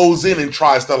that goes in and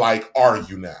tries to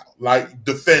argue now,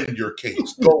 defend your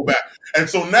case, go back. And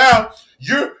so now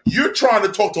you're trying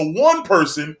to talk to one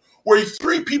person where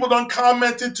 3 people done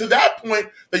commented to that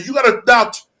point that you got to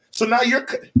doubt. So now you're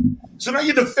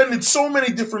defending so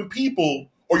many different people,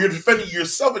 or you're defending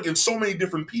yourself against so many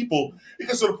different people. It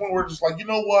gets to the point where it's just like, you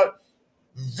know what?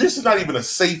 This is not even a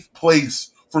safe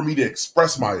place for me to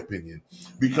express my opinion,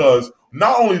 because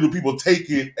not only do people take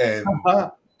it and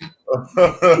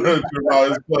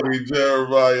Jeremiah is funny.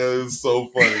 Jeremiah is so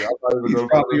funny. He's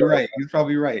probably right. He's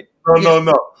probably right.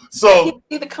 No. So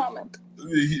see the comment.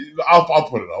 I'll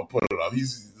put it up.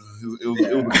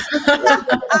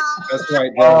 That's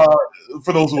right.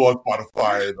 For those who are on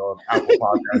Spotify and on Apple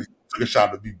Podcasts, took a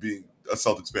shot at me being a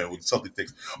Celtics fan with Celtic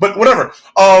things, but whatever.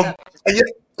 And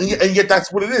yet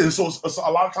that's what it is. So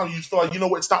a lot of times you just feel like,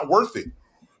 it's not worth it,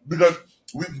 because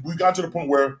we got to the point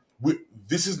where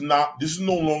this is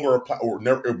no longer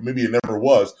maybe it never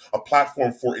was a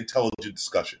platform for intelligent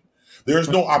discussion. There is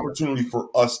no opportunity for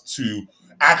us to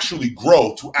actually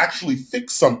grow, to actually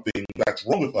fix something that's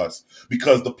wrong with us,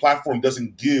 because the platform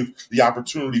doesn't give the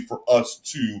opportunity for us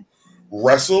to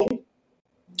wrestle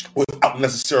without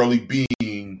necessarily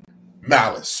being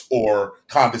malice or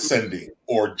condescending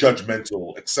or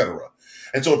judgmental, etc.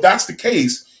 And so if that's the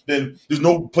case, then there's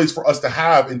no place for us to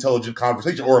have intelligent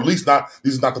conversation, or at least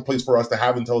this is not the place for us to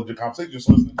have intelligent conversation.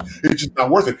 So it's just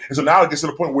not worth it. And so now it gets to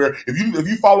the point where if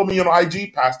you follow me on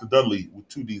IG, Pastor Dudley with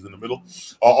 2 D's in the middle,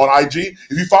 on IG,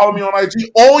 if you follow me on IG,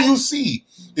 all you see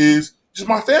is just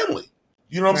my family.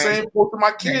 You know what I'm saying? Both of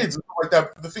my kids and stuff like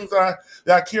that, the things that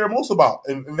I care most about,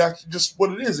 and that's just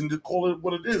what it is, and just call it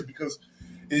what it is, because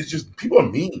it's just people are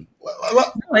mean. No,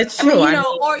 it's true.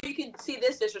 Or you can see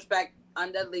this disrespect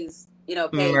on Dudley's, page.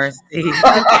 Mercy.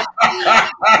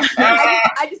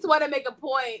 I just want to make a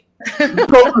point.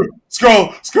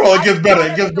 Scroll. It gets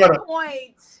better. It gets better.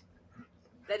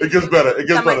 It gets better. It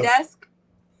gets better. My desk.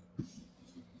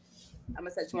 I'm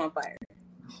gonna set you on fire.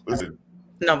 Listen.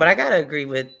 No, but I gotta agree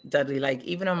with Dudley. Like,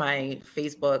 even on my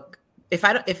Facebook,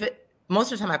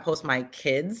 most of the time I post my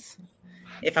kids.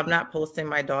 If I'm not posting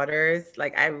my daughters,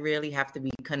 I really have to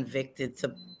be convicted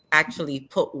to actually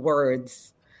put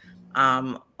words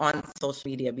on social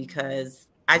media, because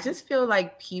I just feel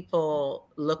like people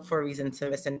look for a reason to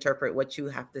misinterpret what you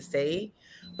have to say,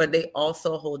 but they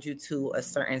also hold you to a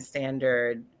certain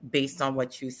standard based on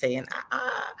what you say. And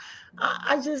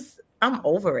I'm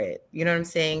over it. You know what I'm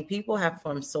saying? People have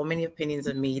formed so many opinions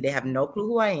of me. They have no clue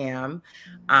who I am.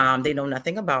 They know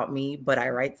nothing about me, but I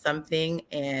write something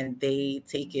and they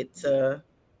take it to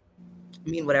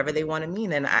mean whatever they want to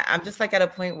mean. And I'm just at a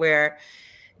point where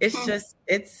it's just,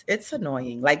 it's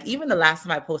annoying. Even the last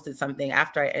time I posted something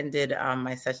after I ended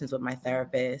my sessions with my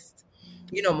therapist,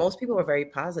 most people were very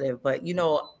positive, but,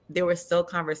 there were still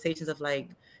conversations of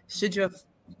should you have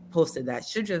posted that?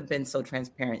 Should you have been so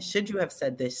transparent? Should you have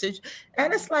said this?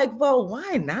 And it's well,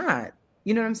 why not?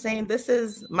 You know what I'm saying? This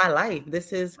is my life.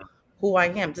 This is who I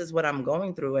am. This is what I'm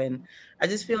going through. And I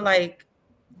just feel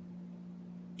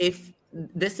if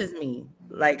this is me,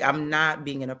 I'm not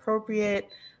being inappropriate,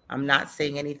 I'm not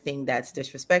saying anything that's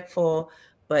disrespectful,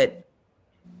 but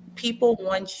people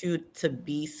want you to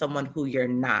be someone who you're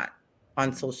not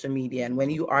on social media. And when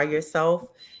you are yourself,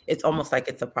 it's almost like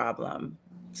it's a problem.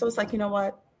 So it's you know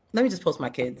what? Let me just post my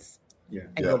kids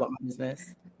and go about my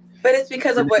business. But it's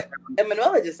because of what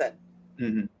Emanuela just said.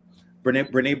 Mm-hmm.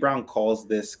 Brene Brown calls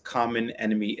this common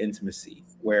enemy intimacy,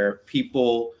 where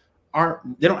people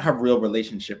they don't have real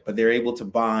relationship, but they're able to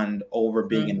bond over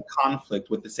being in conflict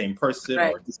with the same person,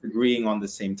 or disagreeing on the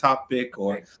same topic,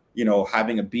 or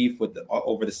having a beef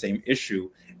over the same issue.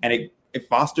 And it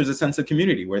fosters a sense of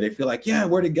community where they feel like, yeah,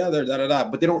 we're together,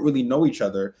 but they don't really know each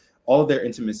other. All of their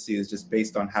intimacy is just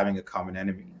based on having a common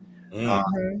enemy.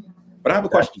 But I have a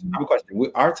question.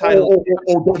 Our title. Hold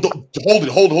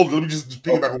it. Let me just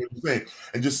piggyback on what you're saying,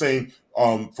 and just saying,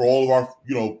 for all of our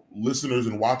listeners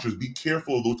and watchers, be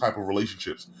careful of those type of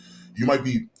relationships. You might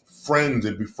be friends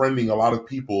and befriending a lot of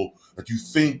people that you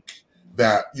think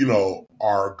that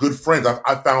are good friends.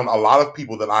 I found a lot of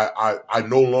people that I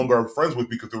no longer am friends with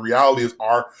because the reality is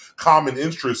our common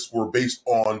interests were based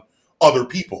on other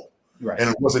people, right, and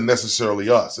it wasn't necessarily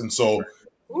us. And so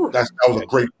that was a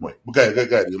great point. Okay, go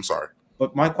ahead. I'm sorry.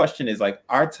 But my question is, like,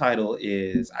 our title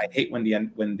is I hate when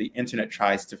the internet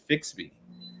tries to fix me.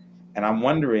 And I'm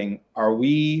wondering, are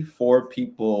we 4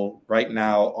 people right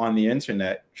now on the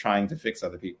internet trying to fix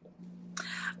other people?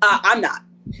 I'm not.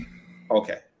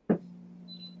 Okay.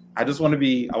 I want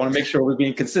to make sure we're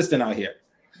being consistent out here.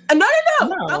 No. I'm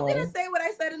going to say what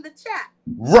I said in the chat.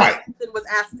 Right. It was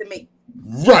asked to me.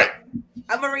 Right.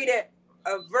 I'm going to read it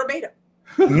verbatim.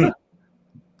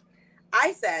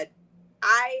 I said,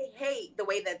 I hate the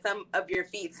way that some of your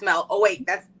feet smell. Oh, wait,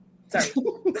 that's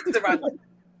the wrong one.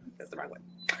 That's the wrong one.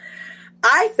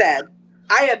 I said,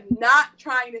 I am not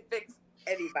trying to fix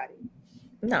anybody.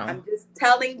 No. I'm just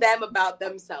telling them about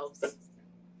themselves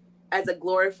as a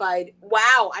glorified.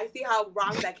 Wow, I see how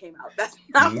wrong that came out. That's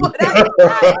not what I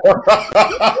said.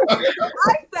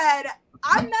 I said,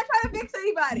 I'm not trying to fix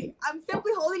anybody. I'm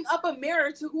simply holding up a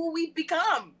mirror to who we've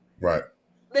become. Right.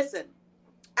 Listen,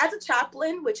 as a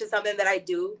chaplain, which is something that I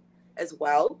do as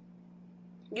well,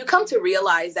 you come to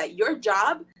realize that your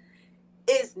job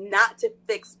is not to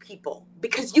fix people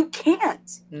because you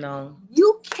can't. No.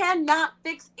 You cannot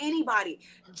fix anybody.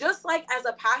 Just like as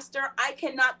a pastor, I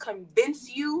cannot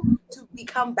convince you to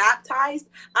become baptized.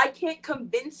 I can't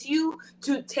convince you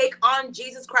to take on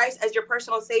Jesus Christ as your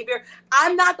personal savior.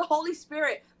 I'm not the Holy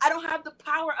Spirit. I don't have the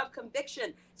power of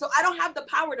conviction. So I don't have the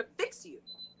power to fix you.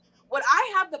 What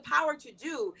I have the power to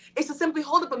do is to simply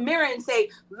hold up a mirror and say,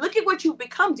 look at what you've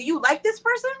become. Do you like this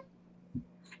person?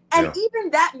 And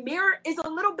even that mirror is a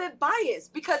little bit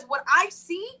biased because what I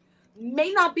see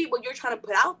may not be what you're trying to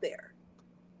put out there.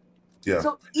 Yeah.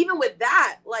 So even with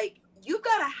that, like, you've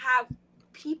got to have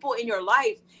people in your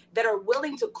life that are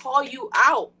willing to call you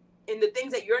out in the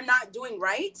things that you're not doing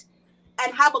right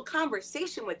and have a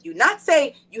conversation with you. Not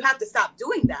say you have to stop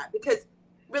doing that because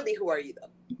really, who are you though?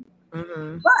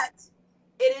 Mm-hmm. But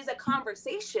it is a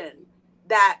conversation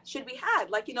that should be had.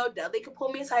 Like, they could pull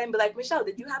me aside and be like, Michelle,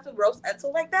 did you have to roast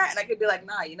Edsel like that? And I could be like,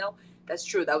 nah, that's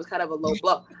true. That was kind of a low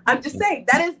blow. I'm just saying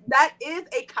that is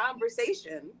a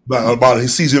conversation. About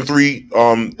his season 3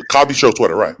 Cosby Show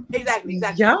sweater, right? Exactly.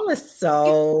 Y'all are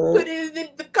so. Put it in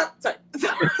the cup. Sorry.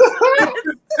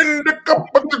 In the cup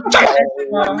of the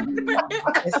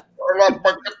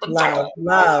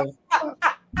Love.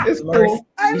 It's cool.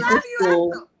 I love you,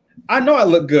 Edsel. I know I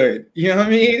look good. You know what I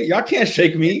mean? Y'all can't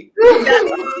shake me.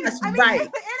 That's right.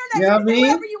 It's the internet. You know what I mean?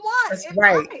 Whatever you want. That's It's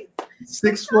right. fine.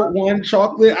 6'1"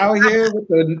 chocolate out here with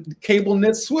the cable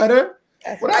knit sweater.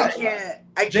 What I else?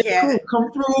 can't. J. Crew,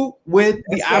 come through with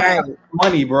the That's right. Apple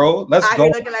money, bro. Let's I go.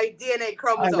 ain't looking like DNA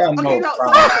chromosomes. I got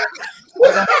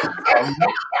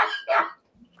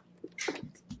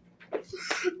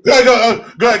Okay, no no.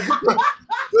 Go ahead.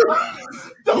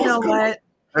 You know what?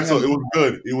 So it was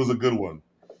good. It was a good one.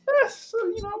 Yes,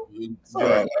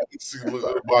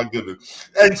 My goodness.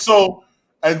 And so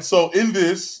in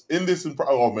this,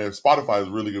 oh man, Spotify is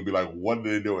really gonna be like, what are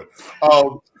they doing?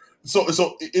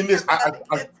 So in this, I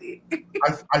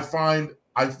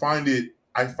find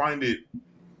it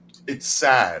it's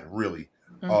sad, really.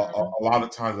 A lot of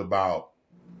times about,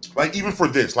 like, even for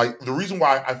this, like, the reason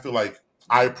why I feel like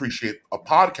I appreciate a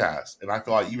podcast, and I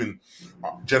feel like even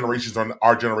generations on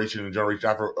our generation and generation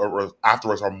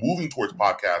after us are moving towards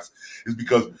podcasts, is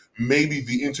because maybe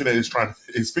the internet is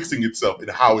fixing itself in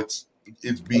how it's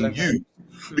being used.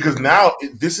 Because now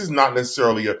this is not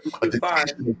necessarily a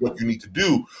dictation of what you need to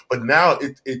do, but now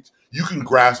you can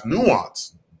grasp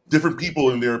nuance, different people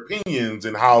and their opinions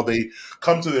and how they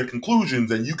come to their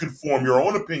conclusions, and you can form your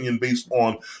own opinion based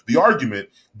on the argument,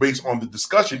 based on the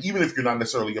discussion, even if you're not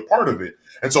necessarily a part of it.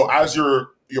 And so as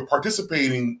you're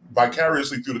participating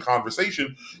vicariously through the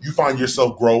conversation, you find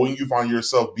yourself growing, you find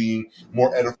yourself being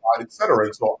more edified, etc.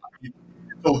 And so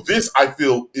this, I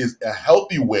feel, is a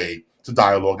healthy way to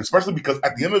dialogue, especially because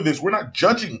at the end of this, we're not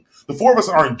judging. The 4 of us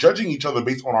aren't judging each other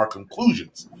based on our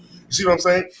conclusions. You see what I'm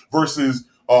saying? Versus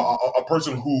a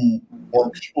person or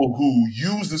people who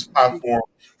use this platform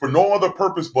for no other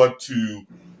purpose but to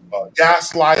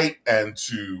gaslight and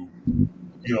to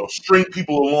string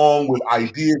people along with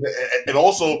ideas. And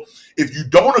also, if you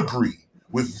don't agree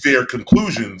with their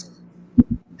conclusions,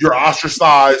 you're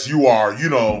ostracized. You are,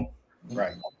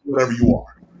 right, whatever you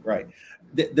are. Right.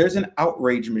 There's an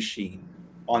outrage machine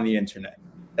on the internet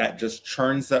that just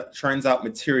churns out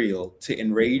material to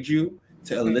enrage you,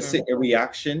 to elicit a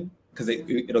reaction, because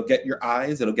it'll get your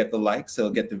eyes, it'll get the likes,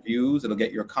 it'll get the views, it'll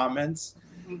get your comments.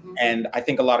 And I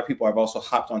think a lot of people have also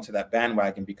hopped onto that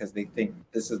bandwagon because they think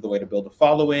this is the way to build a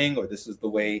following, or this is the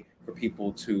way for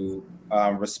people to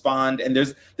respond. And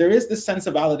there is this sense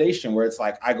of validation where it's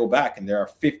like, I go back and there are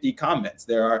 50 comments.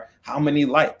 There are how many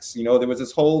likes? There was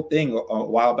this whole thing a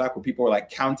while back where people were like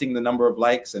counting the number of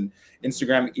likes, and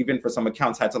Instagram, even for some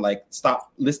accounts, had to like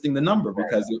stop listing the number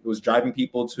because it was driving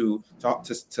people to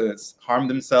harm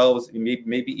themselves,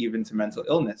 maybe even to mental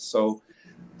illness. So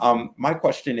my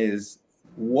question is,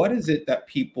 what is it that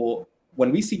people,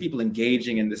 when we see people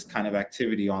engaging in this kind of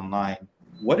activity online,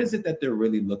 what is it that they're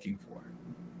really looking for?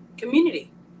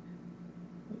 Community.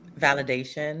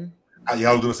 Validation.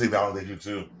 Yeah, I was going to say validation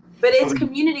too. But it's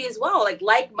community as well.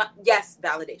 Yes,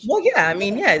 validation. Well, yeah, I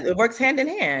mean, yeah, it works hand in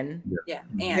hand. Yeah,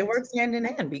 and it works hand in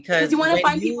hand because you want to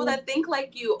find people that think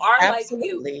like you, are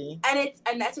absolutely. like you,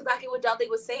 and that's exactly what Dudley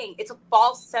was saying. It's a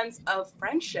false sense of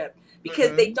friendship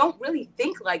because they don't really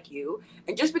think like you,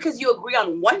 and just because you agree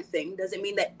on one thing doesn't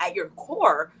mean that at your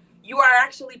core you are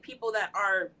actually people that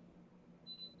are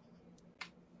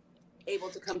able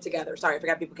to come together. Sorry, I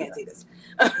forgot people can't see this.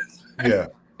 Yeah.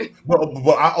 But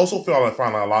I also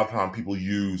find a lot of time people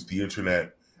use the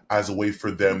internet as a way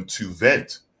for them to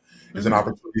vent, as an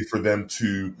opportunity for them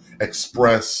to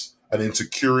express an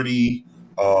insecurity,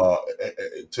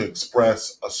 to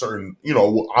express a certain,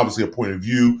 obviously a point of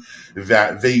view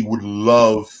that they would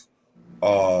love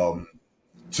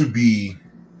to be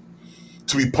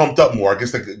pumped up more. I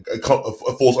guess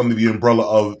that falls under the umbrella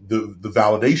of the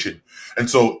validation. And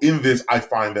so in this, I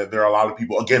find that there are a lot of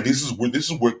people. Again, this is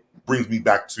what brings me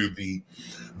back to the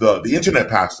internet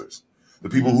pastors, the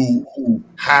people who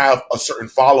have a certain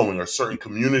following or certain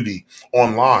community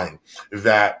online,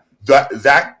 that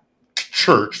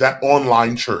church, that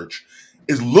online church,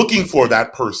 is looking for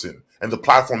that person and the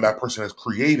platform that person has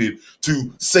created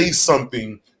to say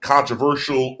something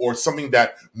controversial or something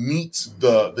that meets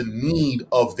the need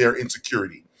of their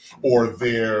insecurity or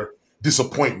their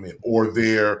disappointment or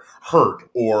their hurt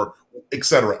or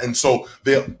etc. And so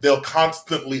they'll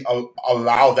constantly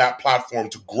allow that platform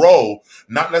to grow,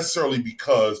 not necessarily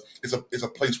because it's a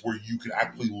place where you can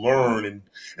actually learn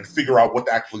and figure out what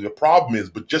actually the problem is,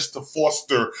 but just to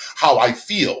foster how I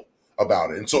feel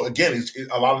about it. And so again,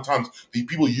 a lot of times the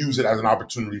people use it as an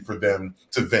opportunity for them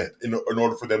to vent in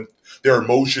order for their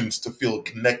emotions to feel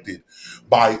connected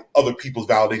by other people's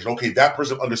validation. Okay, that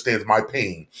person understands my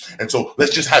pain. And so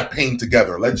let's just have pain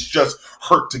together. Let's just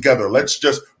hurt together. Let's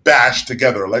just bash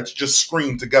together. Let's just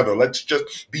scream together. Let's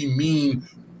just be mean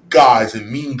guys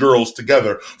and mean girls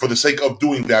together for the sake of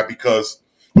doing that, because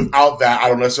without that, I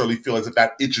don't necessarily feel as if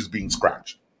that itch is being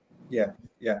scratched. Yeah.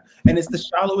 Yeah. And it's the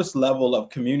shallowest level of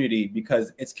community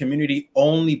because it's community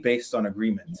only based on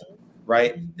agreement,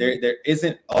 right? There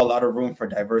isn't a lot of room for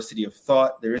diversity of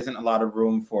thought. There isn't a lot of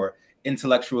room for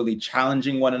intellectually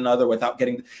challenging one another without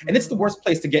getting, and it's the worst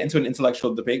place to get into an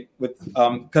intellectual debate with,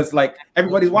 because like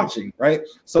everybody's watching, right?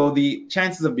 So the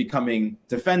chances of becoming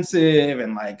defensive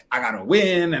and like, I gotta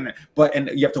win, and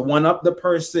you have to one up the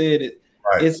person.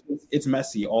 Right. It's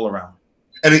messy all around.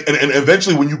 And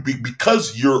eventually when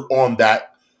because you're on that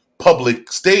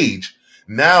public stage,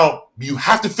 now you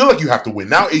have to feel like you have to win.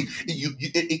 Now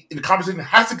the conversation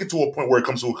has to get to a point where it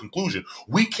comes to a conclusion.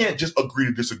 We can't just agree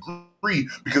to disagree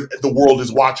because the world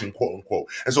is watching, quote unquote.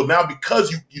 And so now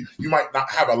because you might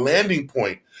not have a landing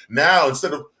point, now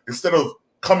instead of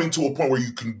coming to a point where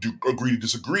you can agree to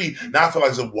disagree, now I feel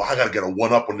like, well, I got to get a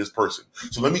one up on this person.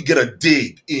 So let me get a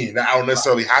dig in that I don't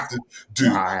necessarily have to do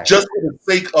just for the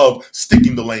sake of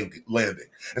sticking the landing.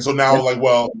 And so now like,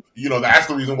 well, that's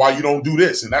the reason why you don't do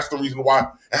this. And that's the reason why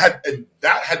and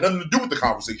that had nothing to do with the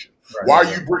conversation. Right. Why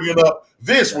are you bringing up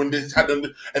this when this had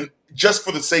nothing and just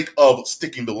for the sake of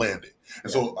sticking the landing.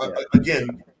 And so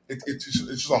again, it's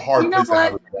just a hard place to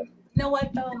have it. You know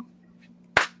what though?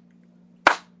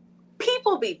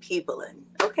 People be peoplein',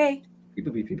 okay?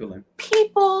 People be peoplein'.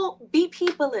 People be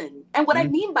peoplein'. And what I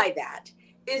mean by that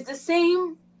is the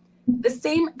same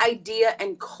idea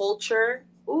and culture.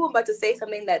 Ooh, I'm about to say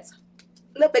something that's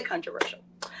a little bit controversial.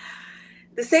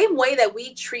 The same way that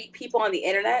we treat people on the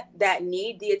internet that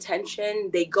need the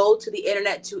attention, they go to the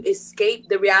internet to escape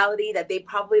the reality that they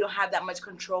probably don't have that much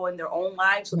control in their own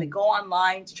lives. So they go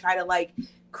online to try to like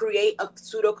create a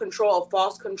pseudo control, a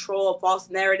false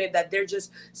narrative that they're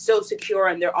just so secure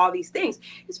and they're all these things.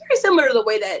 It's very similar to the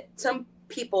way that some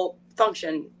people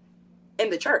function in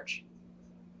the church.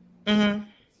 Mm-hmm.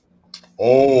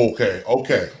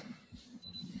 Okay.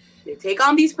 They take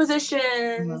on these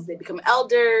positions, they become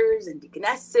elders and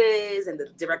deaconesses and the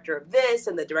director of this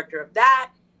and the director of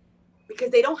that, because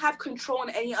they don't have control in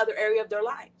any other area of their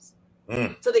lives.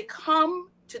 So they come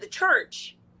to the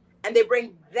church and they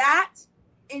bring that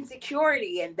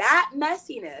insecurity and that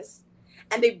messiness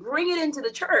and they bring it into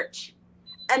the church.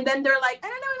 And then they're like, I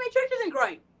don't know, my church isn't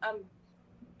growing.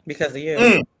 Because of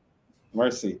you.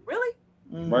 Mercy. Really?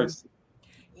 Mercy.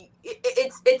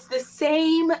 It's the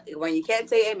same when you can't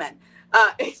say amen.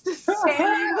 It's the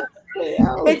same.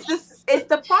 It's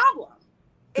the problem.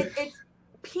 It's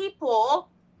people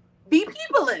be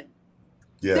peopling.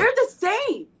 Yeah. They're the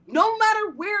same no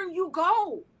matter where you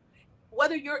go.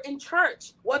 Whether you're in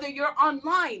church, whether you're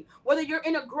online, whether you're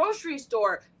in a grocery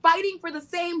store fighting for the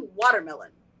same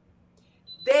watermelon.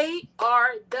 They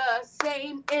are the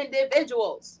same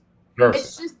individuals. Yes.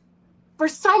 It's just for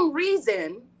some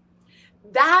reason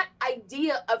that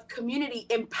idea of community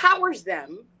empowers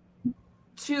them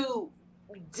to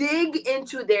dig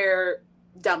into their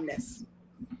dumbness.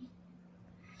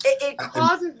 It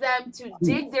causes them to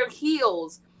dig their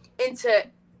heels into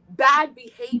bad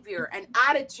behavior and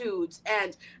attitudes,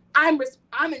 and I'm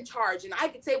in charge, and I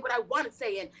can say what I want to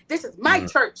say, and this is my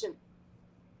church. And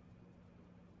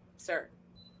sir,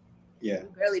 you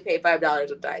barely pay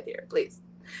 $5 of tithe here, please.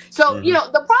 So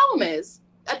the problem is,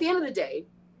 at the end of the day,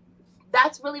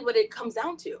 that's really what it comes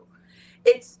down to.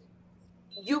 It's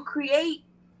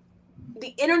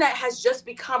the internet has just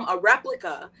become a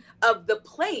replica of the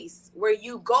place where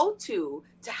you go to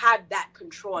have that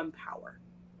control and power.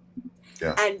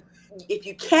 Yeah. And if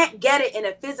you can't get it in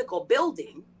a physical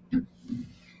building,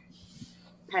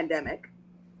 pandemic,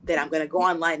 then I'm going to go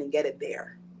online and get it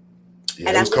there. Yeah,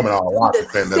 and I'm coming out a lot.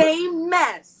 The same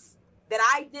mess that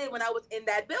I did when I was in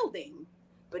that building,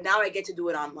 but now I get to do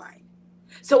it online.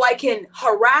 So I can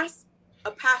harass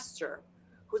a pastor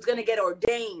who's going to get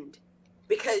ordained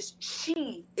because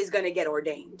she is going to get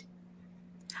ordained.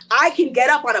 I can get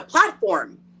up on a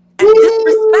platform and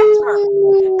disrespect her.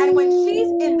 And when she's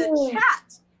in the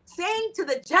chat saying to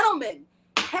the gentleman,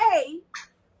 hey,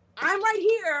 I'm right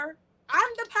here. I'm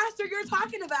the pastor you're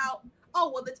talking about. Oh,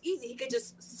 well, that's easy. He could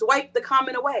just swipe the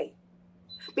comment away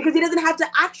because he doesn't have to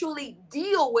actually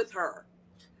deal with her.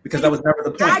 Because that was never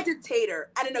the point. Agitator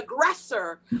and an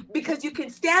aggressor, because you can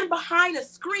stand behind a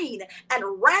screen and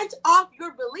rant off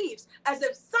your beliefs as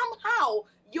if somehow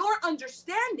your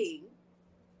understanding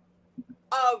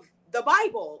of the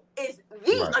Bible is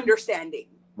the understanding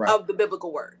of the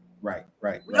biblical word. Right.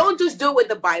 We don't just do it with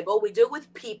the Bible. We do it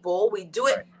with people. We do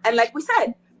it. And like we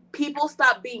said, people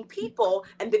stop being people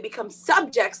and they become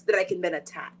subjects that I can then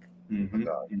attack.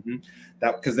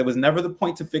 That because there was never the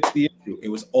point to fix the issue. It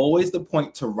was always the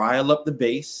point to rile up the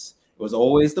base. It was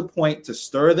always the point to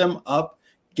stir them up,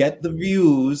 get the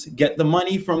views, get the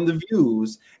money from the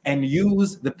views, and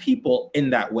use the people in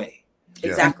that way.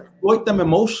 Exactly. Exploit them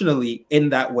emotionally in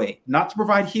that way. Not to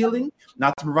provide healing,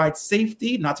 not to provide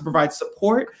safety, not to provide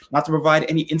support, not to provide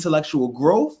any intellectual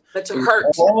growth, but to hurt.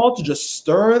 All to just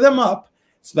stir them up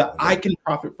so that I can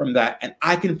profit from that and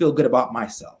I can feel good about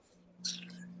myself.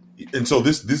 And so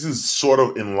this is sort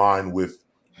of in line with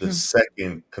the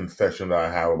second confession that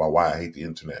I have about why I hate the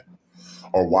internet,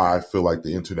 or why I feel like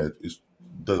the internet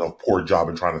does a poor job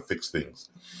in trying to fix things,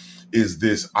 is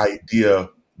this idea,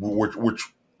 which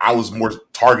I was more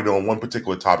targeted on one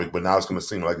particular topic, but now it's going to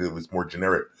seem like it was more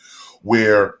generic,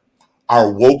 where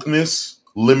our wokeness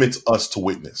limits us to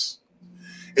witness,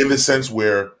 in the sense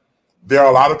where there are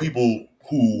a lot of people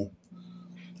who,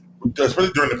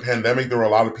 especially during the pandemic, there were a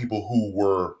lot of people who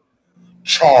were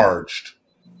charged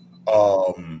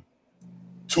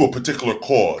to a particular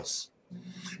cause,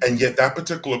 and yet that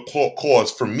particular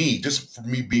cause, for me, just for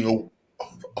me being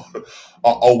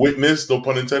a witness, no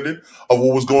pun intended, of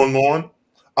what was going on,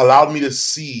 allowed me to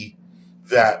see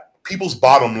that people's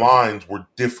bottom lines were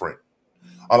different.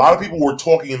 A lot of people were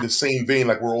talking in the same vein,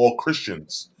 like we're all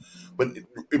Christians, but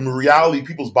in reality,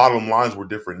 people's bottom lines were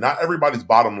different. Not everybody's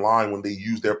bottom line, when they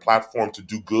use their platform to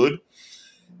do good,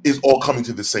 is all coming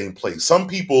to the same place. Some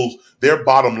people's, their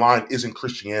bottom line isn't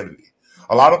Christianity.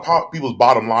 A lot of people's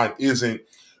bottom line isn't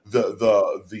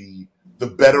the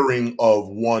bettering of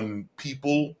one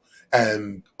people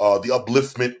and the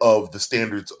upliftment of the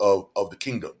standards of the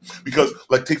kingdom. Because,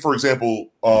 like, take for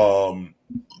example,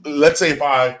 let's say if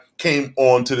I came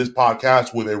on to this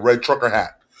podcast with a red trucker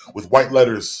hat with white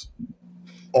letters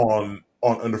on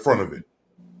the front of it.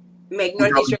 Make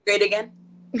Northeastern great again.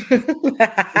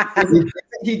 Is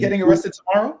he getting arrested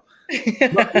tomorrow? It's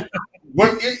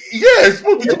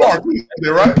supposed to be tomorrow,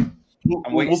 right?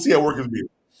 We'll see how it works.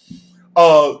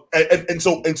 And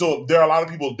so there are a lot of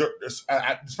people,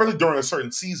 especially during a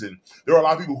certain season, there are a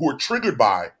lot of people who are triggered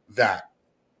by that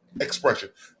expression.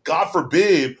 God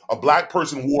forbid a black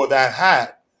person wore that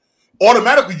hat,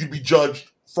 automatically you'd be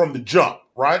judged from the jump,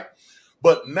 right?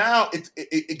 But now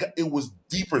it was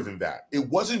deeper than that. It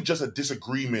wasn't just a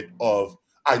disagreement of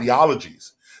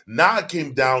ideologies. Now it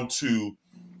came down to,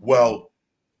 well,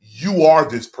 you are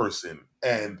this person,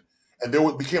 and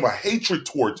there became a hatred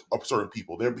towards certain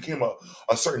people. There became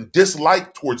a certain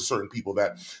dislike towards certain people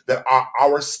that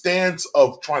our stance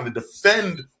of trying to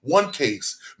defend one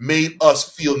case made us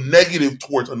feel negative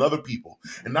towards another people.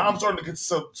 And now I'm starting to get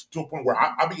to a point where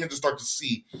I begin to start to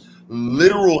see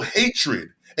literal hatred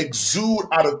exude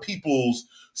out of people's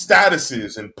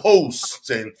statuses and posts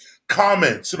and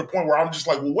comments, to the point where I'm just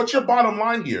like, well, what's your bottom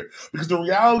line here? Because the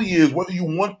reality is, whether you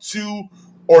want to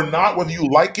or not, whether you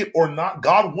like it or not,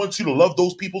 God wants you to love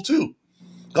those people too.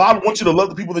 God wants you to love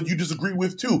the people that you disagree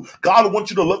with too. God wants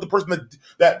you to love the person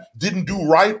that didn't do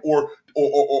right or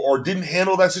didn't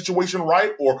handle that situation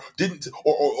right, or didn't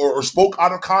or spoke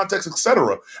out of context,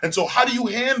 etc. And so, how do you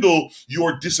handle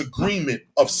your disagreement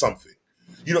of something?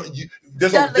 You know,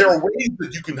 there are ways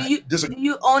that you can disagree. Do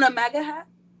you own a MAGA hat?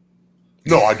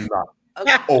 No, I do not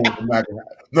own a MAGA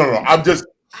hat. No. I'm just.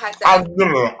 I'm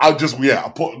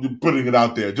putting it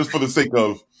out there just for the sake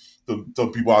of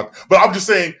some people out. But I'm just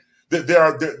saying that there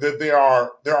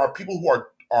are people who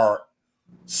are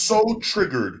so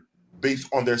triggered based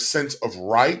on their sense of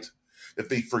right that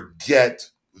they forget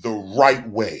the right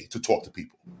way to talk to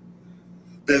people.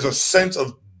 There's a sense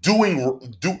of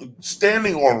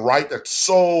standing on right that's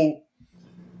so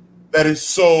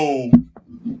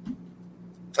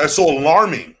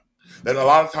alarming that a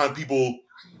lot of times people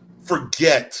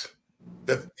forget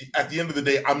that at the end of the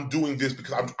day, I'm doing this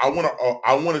because I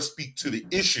want to speak to the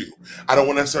issue. I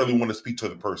don't necessarily want to speak to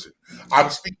the person. I'm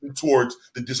speaking towards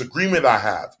the disagreement I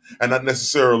have, and not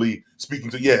necessarily speaking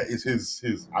to it's his.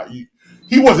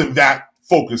 He wasn't that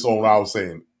focused on what I was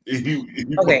saying.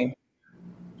 Okay,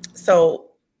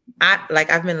 so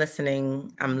I've been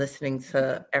listening. I'm listening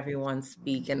to everyone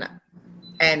speak,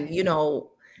 and you know,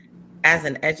 as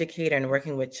an educator and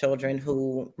working with children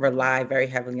who rely very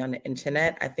heavily on the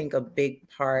internet, I think a big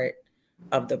part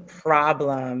of the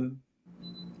problem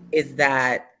is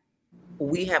that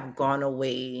we have gone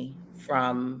away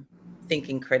from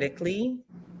thinking critically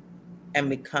and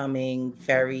becoming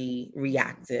very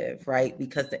reactive, right?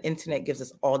 Because the internet gives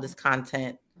us all this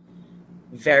content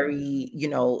very,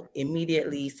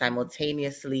 immediately,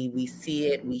 simultaneously. We see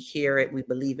it, we hear it, we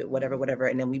believe it, whatever.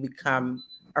 And then we become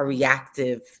a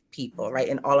reactive people, right?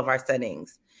 In all of our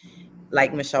settings,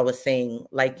 like Michelle was saying,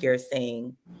 like you're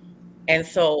saying. And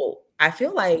so I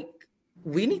feel like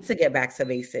we need to get back to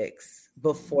basics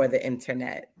before the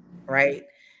internet, right?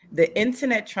 The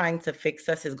internet trying to fix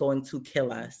us is going to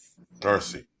kill us.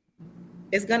 Darcy.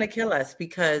 It's going to kill us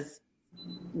because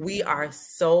we are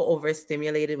so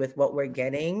overstimulated with what we're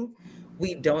getting.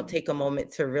 We don't take a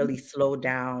moment to really slow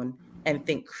down and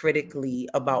think critically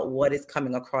about what is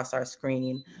coming across our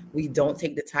screen. We don't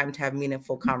take the time to have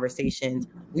meaningful conversations.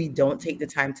 We don't take the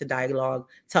time to dialogue,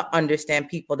 to understand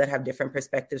people that have different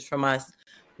perspectives from us.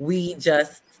 We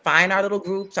just find our little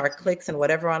groups, our cliques and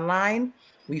whatever online.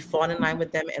 We fall in line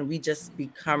with them and we just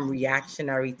become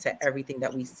reactionary to everything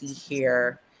that we see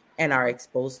here and are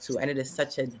exposed to. And it is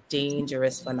such a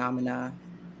dangerous phenomena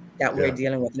that we're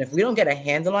dealing with. And if we don't get a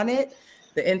handle on it,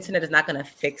 the internet is not going to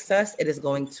fix us. It is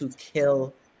going to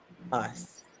kill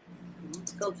us.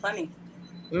 It's still funny.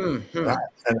 Mm-hmm.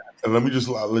 And let me just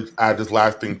add this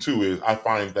last thing too, is I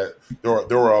find that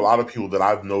there are a lot of people that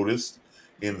I've noticed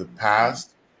in the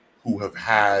past who have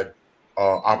had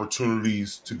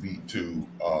opportunities to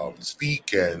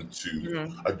speak and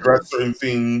to address certain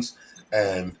things,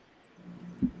 and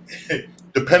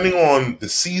depending on the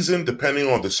season,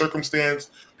 depending on the circumstance,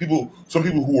 some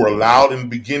people who were loud in the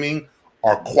beginning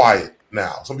are quiet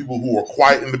now. Some people who were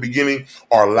quiet in the beginning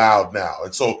are loud now.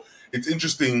 And so it's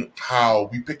interesting how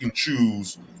we pick and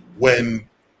choose when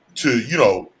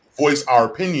to, voice our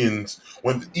opinions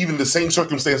when even the same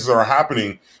circumstances are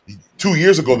happening 2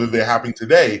 years ago that they're happening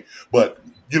today. But,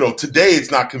 today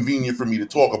it's not convenient for me to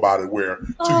talk about it where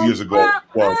 2 years ago it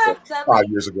was, 5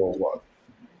 years ago it was.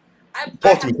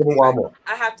 Talk to me. Tell me why I'm on.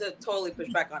 I have to totally push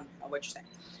back on what you're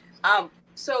saying.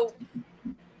 So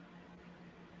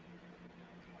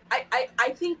I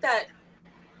think that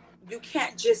you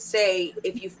can't just say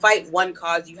if you fight one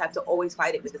cause, you have to always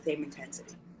fight it with the same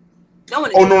intensity. No,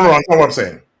 that's not what I'm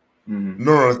saying. Mm-hmm.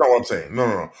 No, that's not what I'm saying.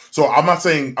 No. So I'm not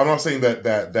saying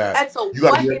that. And so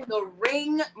what in the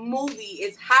Ring movie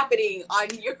is happening on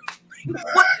your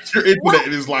your internet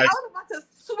is like. I was about to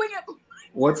swing it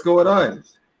What's going on?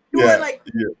 You were like,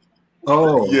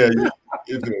 oh, yeah,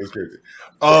 it's crazy.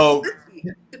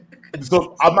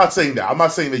 So I'm not saying that. I'm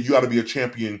not saying that you got to be a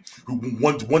champion who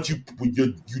once you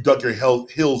dug your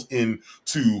heels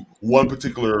into one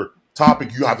particular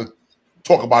topic, you have to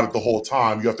talk about it the whole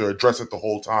time. You have to address it the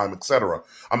whole time, etc.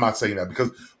 I'm not saying that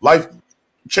because life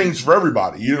changed for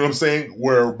everybody. You know what I'm saying?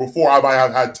 Where before I might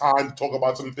have had time to talk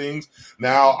about some things,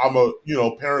 now I'm a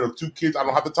parent of 2 kids. I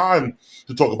don't have the time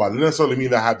to talk about it. It doesn't necessarily mean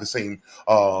that I have the same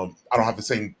I don't have the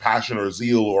same passion or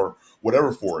zeal or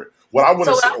whatever for it. What I want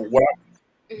to say,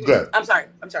 go ahead.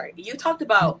 I'm sorry. You talked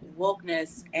about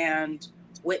wokeness and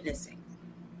witnessing.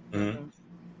 Mm-hmm.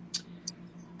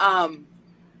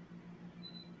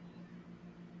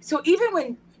 So even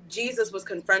when Jesus was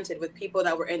confronted with people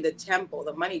that were in the temple,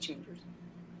 the money changers,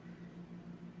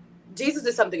 Jesus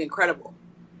did something incredible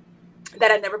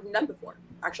that had never been done before,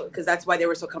 actually, because that's why they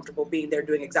were so comfortable being there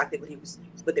doing exactly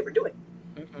what they were doing.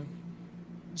 Mm-hmm.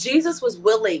 Jesus was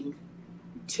willing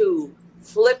to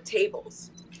flip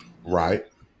tables. Right.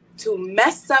 To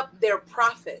mess up their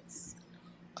profits,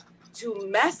 to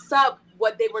mess up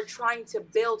what they were trying to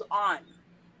build on,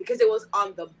 because it was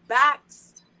on the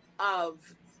backs of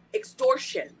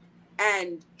extortion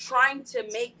and trying to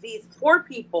make these poor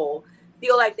people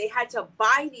feel like they had to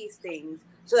buy these things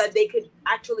so that they could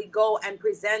actually go and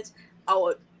present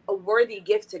a worthy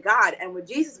gift to God. And what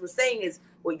Jesus was saying is,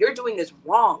 what you're doing is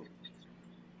wrong.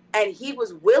 And he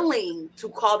was willing to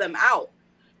call them out.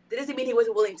 That doesn't mean he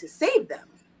wasn't willing to save them,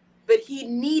 but he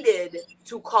needed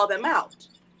to call them out.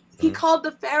 He called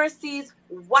the Pharisees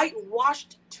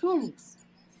whitewashed tombs.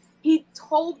 He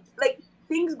told,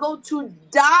 things go to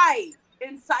die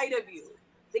inside of you.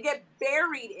 They get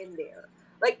buried in there.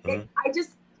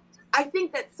 I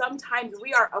think that sometimes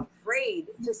we are afraid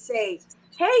to say,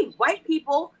 hey, white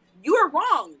people, you are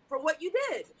wrong for what you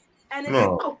did. And it's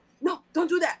no, don't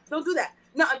do that. Don't do that.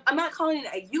 No, I'm not calling it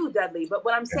at you, Dudley, but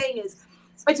what I'm saying is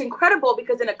it's incredible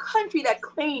because in a country that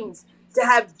claims to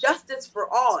have justice for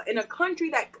all, in a country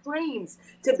that claims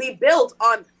to be built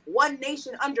on one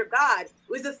nation under God, it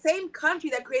was the same country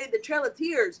that created the Trail of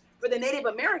Tears for the Native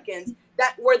Americans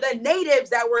that were the natives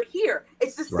that were here.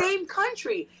 It's the same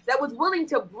country that was willing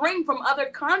to bring from other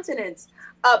continents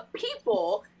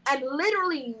people and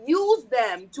literally use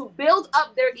them to build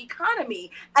up their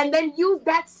economy and then use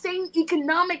that same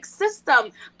economic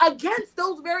system against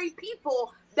those very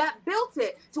people that built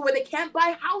it, to where they can't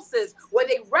buy houses, where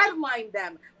they redline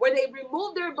them, where they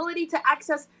remove their ability to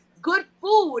access good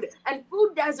food and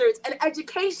food deserts and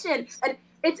education. And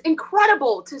it's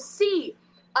incredible to see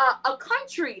a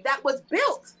country that was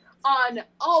built on,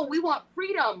 we want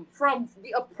freedom from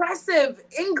the oppressive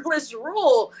English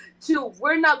rule, to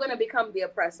we're not going to become the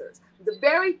oppressors. The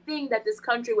very thing that this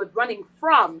country was running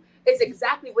from is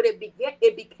exactly what it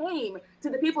became to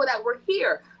the people that were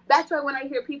here. That's why when I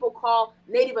hear people call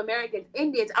Native Americans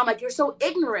Indians, I'm like, you're so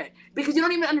ignorant, because you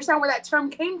don't even understand where that term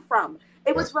came from.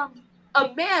 It was from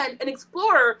a man, an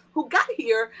explorer, who got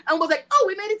here and was like,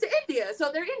 we made it to India,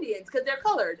 so they're Indians because they're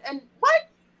colored. And what?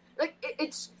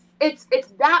 It's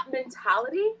that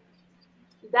mentality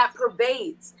that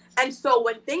pervades. And so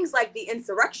when things like the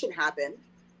insurrection happen,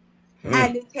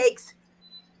 and it takes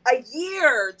a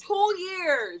year, 2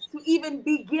 years to even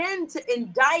begin to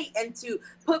indict and to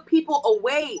put people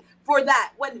away for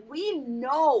that, when we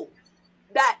know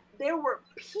that there were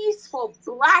peaceful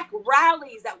Black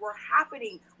rallies that were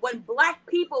happening when Black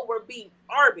people were being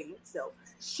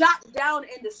shot down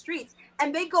in the streets,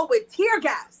 and they go with tear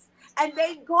gas, and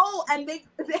they go and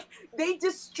they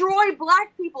destroy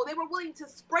Black people. They were willing to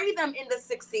spray them in the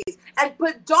 60s and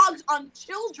put dogs on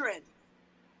children.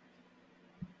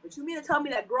 But you mean to tell me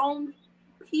that grown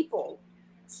people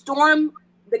storm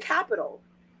the Capitol,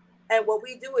 and what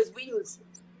we do is we use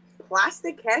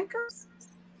plastic handcuffs?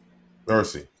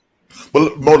 Mercy.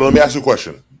 But Mona, let me ask you a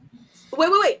question.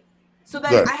 Wait. So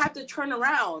then I have to turn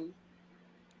around,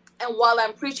 and while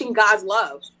I'm preaching God's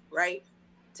love, right,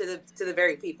 to the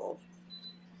very people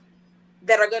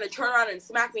that are going to turn around and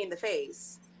smack me in the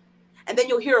face, and then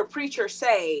you'll hear a preacher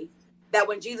say that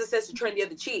when Jesus says to turn the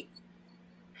other cheek,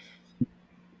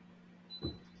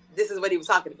 this is what he was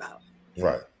talking about.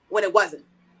 Right. When it wasn't.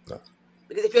 No.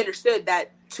 Because if you understood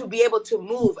that to be able to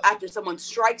move after someone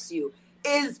strikes you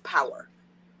is power,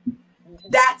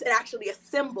 that's actually a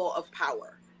symbol of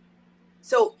power.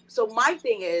 So my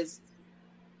thing is,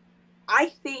 I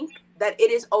think that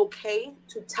it is okay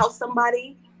to tell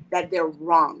somebody that they're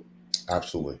wrong.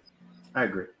 Absolutely. I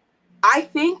agree. I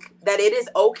think that it is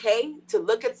okay to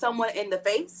look at someone in the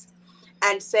face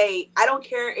and say, I don't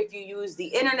care if you use the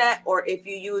internet or if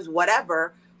you use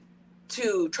whatever,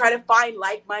 to try to find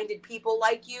like-minded people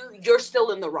like you, you're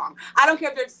still in the wrong. I don't care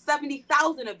if there's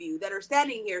 70,000 of you that are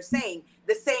standing here saying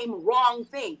the same wrong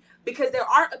thing, because there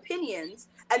are opinions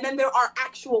and then there are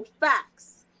actual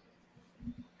facts.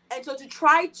 And so to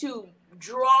try to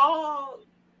draw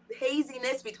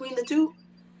haziness between the two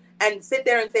and sit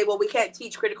there and say, well, we can't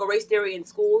teach critical race theory in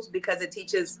schools because it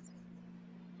teaches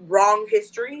wrong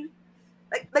history.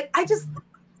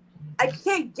 I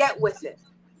can't get with it.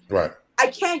 Right. I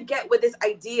can't get with this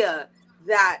idea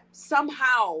that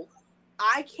somehow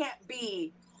I can't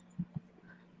be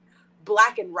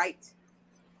black and right.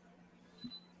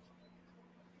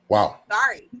 Wow.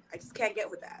 Sorry, I just can't get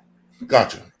with that.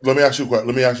 Gotcha. Let me ask you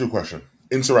a question.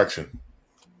 Insurrection.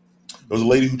 There was a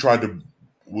lady who tried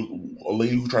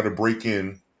to break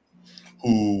in,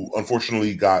 who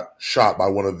unfortunately got shot by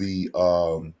one of the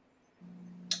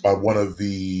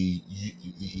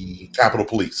Capitol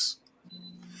Police.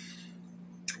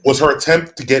 Was her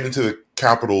attempt to get into the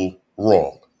Capitol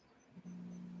wrong?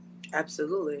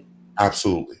 Absolutely.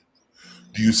 Absolutely.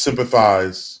 Do you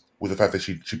sympathize with the fact that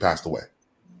she passed away?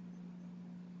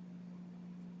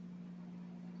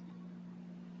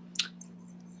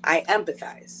 I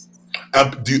empathize.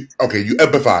 You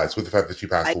empathize with the fact that she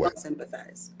passed away? I don't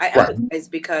sympathize. I empathize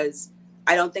because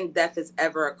I don't think death is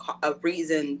ever a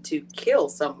reason to kill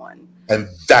someone. And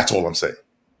that's all I'm saying.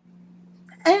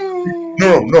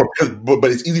 No.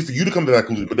 But it's easy for you to come to that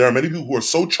conclusion. But there are many people who are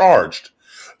so charged.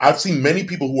 I've seen many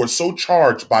people who are so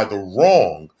charged by the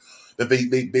wrong that they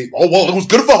it was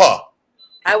good for her.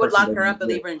 I would lock her up and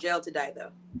leave her in jail to die, though.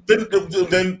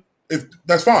 Then if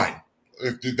that's fine.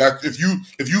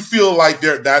 If you feel like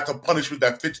that's a punishment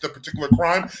that fits the particular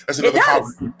crime, that's another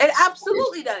conversation. It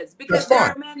absolutely does, because there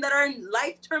are men that are in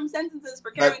life-term sentences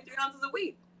for carrying 3 ounces of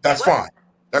weed. That's fine.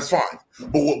 That's fine.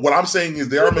 But what I'm saying is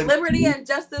there are men, liberty and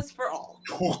justice for all,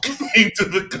 who came to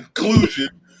the conclusion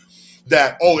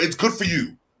that, it's good for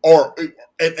you.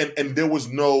 And there was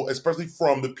no, especially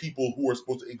from the people who are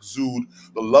supposed to exude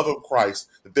the love of Christ,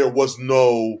 that there was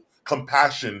no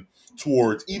compassion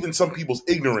towards even some people's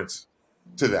ignorance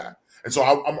to that. And so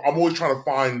I'm always trying to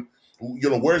find,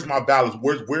 where's my balance?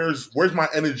 Where's my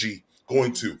energy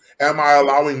going to? Am I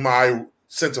allowing my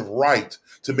sense of right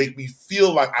to make me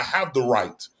feel like I have the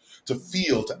right to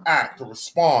feel, to act, to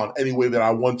respond any way that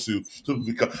I want to?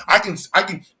 Because I can.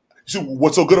 So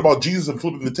what's so good about Jesus and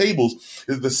flipping the tables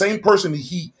is the same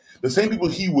people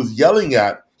he was yelling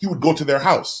at, he would go to their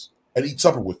house and eat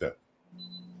supper with them.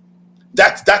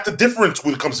 That's the difference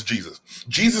when it comes to Jesus.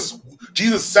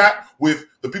 Jesus sat with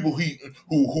the people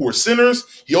who were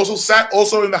sinners. He also sat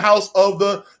in the house of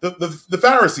the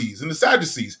Pharisees and the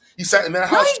Sadducees. He sat in their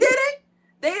house. No, he didn't.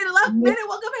 They didn't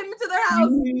welcome him into their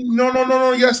house.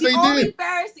 No. Yes, they did. The only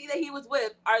Pharisee that he was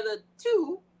with are the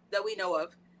 2 that we know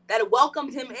of that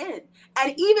welcomed him in.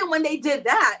 And even when they did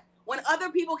that, when other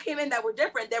people came in that were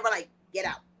different, they were like, get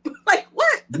out. Like,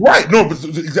 what? Right. No, but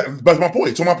that's my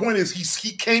point. So my point is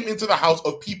he came into the house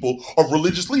of people, of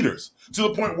religious leaders, to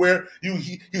the point where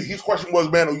his question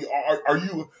was, man, are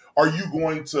you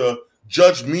going to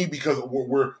judge me because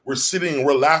we're sitting and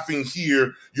we're laughing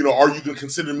here? Are you going to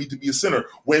consider me to be a sinner?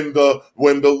 When the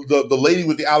lady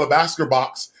with the alabaster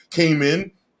box came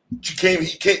in, she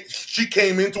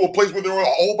came into a place where there were a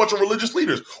whole bunch of religious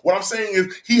leaders. What I'm saying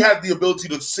is he had the ability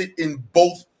to sit in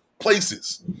both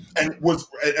places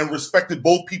and respected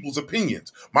both people's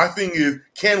opinions. My thing is,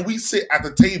 can we sit at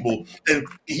the table and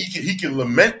he can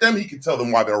lament them, he can tell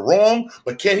them why they're wrong,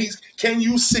 but can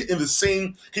you sit in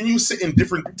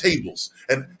different tables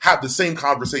and have the same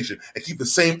conversation and keep the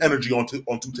same energy on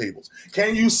two tables?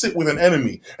 Can you sit with an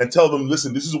enemy and tell them,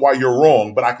 listen, this is why you're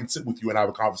wrong, but I can sit with you and have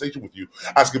a conversation with you,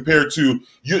 as compared to,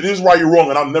 this is why you're wrong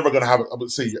and I'm never going to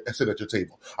sit at your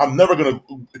table. I'm never going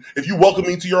to, if you welcome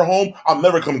me to your home, I'm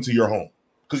never coming to your home.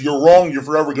 Because you're wrong, you're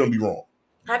forever going to be wrong.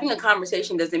 Having a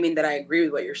conversation doesn't mean that I agree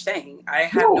with what you're saying. I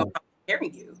have no problem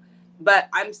hearing you, but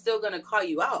I'm still going to call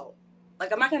you out.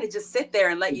 Like, I'm not going to just sit there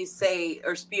and let you say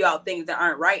or spew out things that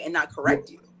aren't right and not correct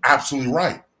you. Absolutely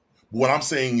right. What I'm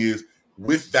saying is,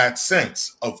 with that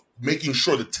sense of making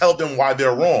sure to tell them why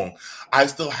they're wrong, I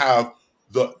still have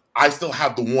the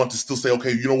want to still say,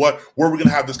 okay, you know what? Where are we going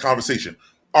to have this conversation?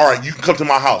 All right, you can come to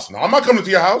my house. Now, I'm not coming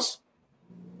to your house.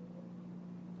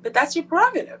 But that's your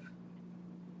prerogative.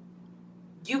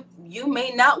 You may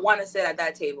not want to sit at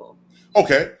that table.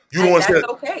 Okay, you don't want to sit.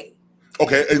 Okay.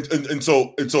 Okay, and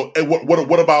so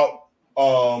what about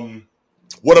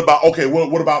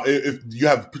if you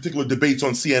have particular debates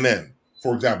on CNN,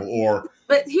 for example, or?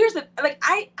 But here's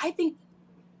I think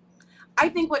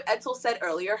what Edsel said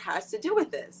earlier has to do with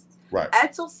this. Right.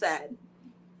 Edsel said,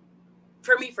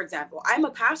 for me, for example, I'm a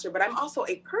pastor, but I'm also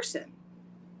a person.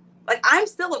 Like, I'm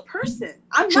still a person.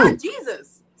 I'm not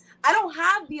Jesus. I don't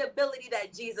have the ability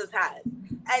that Jesus has.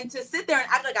 And to sit there and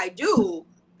act like I do,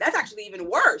 that's actually even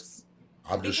worse.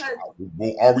 Are we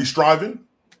striving?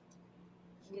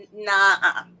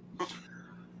 Nah.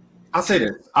 I'll say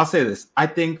this. I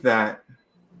think that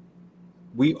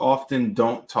we often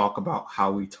don't talk about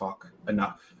how we talk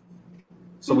enough.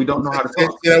 So we don't know how to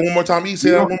talk. Say that one more time. We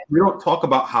don't talk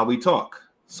about how we talk.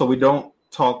 So we don't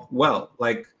talk well.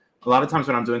 Like, a lot of times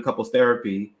when I'm doing couples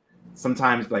therapy,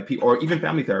 sometimes like people, or even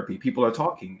family therapy, people are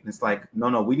talking. And it's like,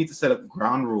 no, we need to set up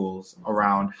ground rules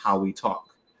around how we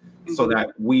talk so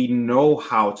that we know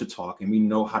how to talk and we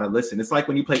know how to listen. It's like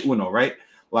when you play Uno, right?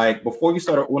 Like, before you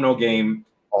start an Uno game.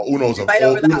 Uno's a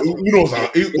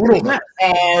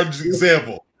hard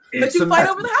example. But you fight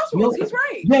over the house rules. He's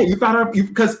right. Yeah, you found out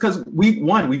because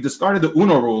we've discarded the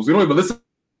Uno rules. We don't even listen.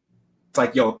 It's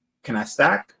like, yo, can I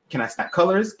stack? Can I stack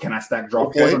colors? Can I stack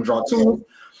draw fours and draw twos?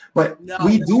 But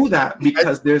we do that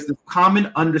because there's this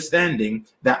common understanding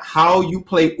that how you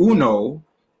play Uno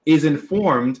is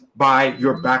informed by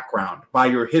your background, by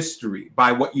your history,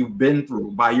 by what you've been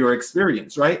through, by your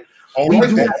experience, right? And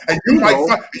you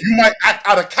might act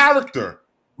out of character.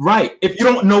 Right, if you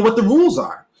don't know what the rules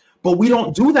are. But we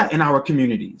don't do that in our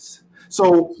communities.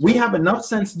 So we have enough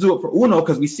sense to do it for Uno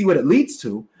because we see what it leads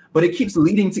to, but it keeps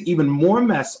leading to even more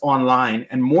mess online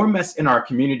and more mess in our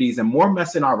communities and more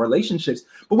mess in our relationships.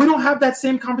 But we don't have that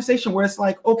same conversation where it's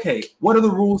like, okay, what are the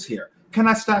rules here? Can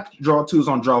I stack draw twos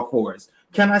on draw fours?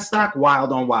 Can I stack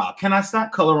wild on wild? Can I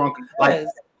stack color on, like,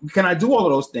 can I do all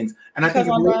of those things? And because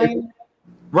I think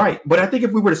right. But I think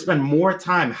if we were to spend more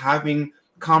time having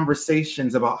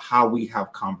conversations about how we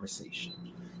have conversation,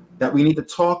 that we need to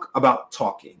talk about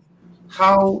talking.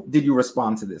 How did you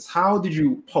respond to this? How did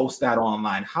you post that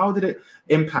online? How did it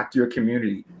impact your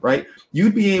community, right?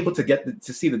 You'd be able to get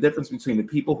to see the difference between the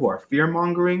people who are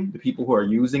fear-mongering, the people who are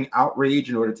using outrage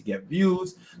in order to get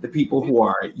views, the people who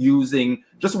are using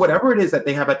just whatever it is that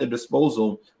they have at their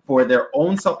disposal for their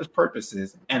own selfish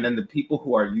purposes, and then the people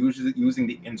who are usually using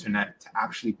the internet to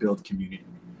actually build community.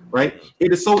 Right?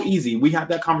 It is so easy. We have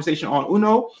that conversation on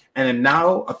Uno, and then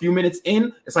now a few minutes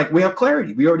in, it's like we have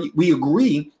clarity. We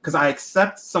agree because I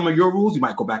accept some of your rules. You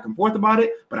might go back and forth about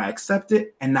it, but I accept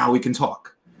it, and now we can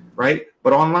talk. Right?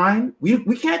 But online, we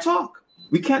can't talk.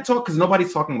 We can't talk because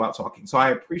nobody's talking about talking. So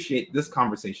I appreciate this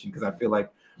conversation because I feel like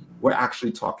we're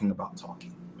actually talking about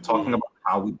talking. We're talking about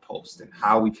how we post and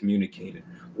how we communicate it,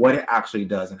 what it actually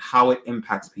does, and how it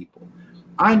impacts people.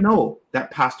 I know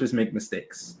that pastors make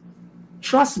mistakes.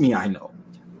 Trust me, I know.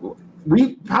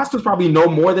 We pastors probably know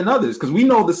more than others because we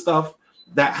know the stuff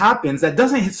that happens that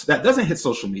doesn't hit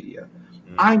social media.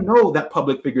 I know that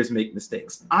public figures make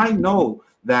mistakes. I know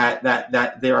that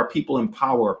there are people in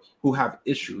power who have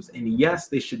issues, and yes,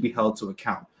 they should be held to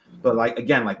account. But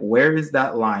where is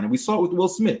that line? And we saw it with Will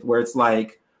Smith, where it's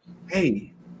like,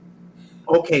 hey,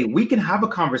 okay, we can have a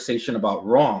conversation about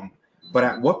wrong. But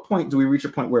at what point do we reach a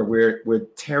point where we're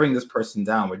tearing this person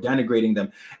down, we're denigrating them,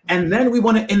 and then we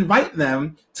want to invite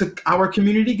them to our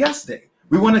community guest day?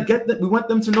 We want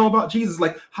them to know about Jesus.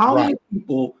 Like, how many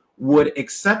people would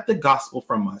accept the gospel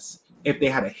from us if they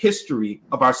had a history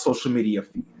of our social media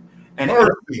feed and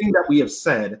everything that we have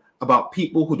said about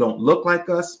people who don't look like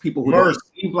us, people who don't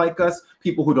behave like us,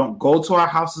 people who don't go to our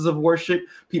houses of worship,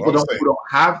 people who don't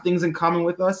have things in common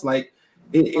with us? Like,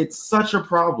 it's such a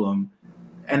problem.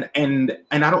 And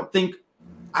I don't think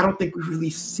we really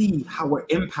see how we're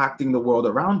impacting the world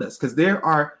around us, because there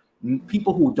are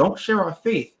people who don't share our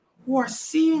faith who are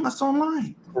seeing us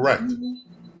online. Correct.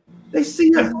 They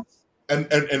see us.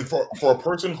 And for a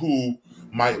person who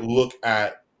might look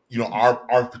at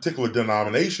our particular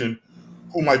denomination,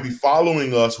 who might be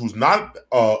following us, who's not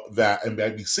that, and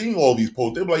might be seeing all these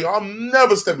posts, they'll be like, I'm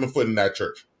never stepping foot in that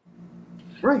church.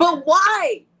 Right. But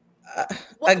why?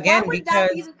 Why would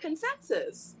that be the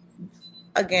consensus?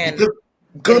 Again,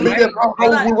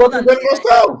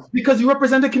 because you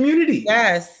represent a community.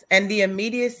 Yes, and the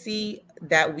immediacy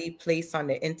that we place on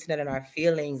the internet and our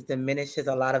feelings diminishes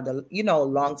a lot of the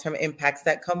long-term impacts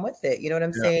that come with it. You know what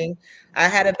I'm saying? I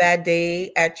had a bad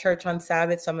day at church on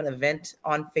Sabbath, so I'm gonna vent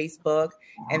on Facebook,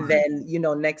 and then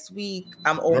next week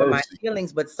I'm over my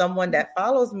feelings. But someone that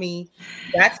follows me,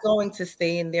 that's going to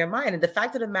stay in their mind. And the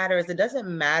fact of the matter is, it doesn't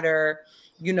matter,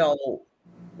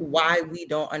 why we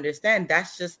don't understand.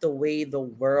 That's just the way the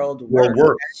world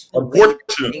works.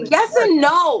 Unfortunately. Yes and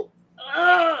no.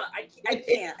 I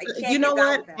can't. You know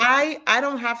what? I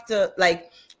don't have to,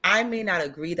 I may not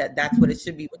agree that that's what it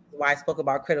should be, which is why I spoke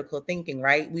about critical thinking,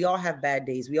 right? We all have bad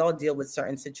days. We all deal with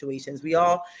certain situations. We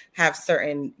all have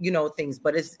certain, things,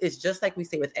 but it's just like we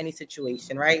say with any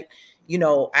situation, right? you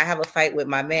know, I have a fight with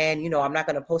my man, you know, I'm not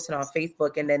going to post it on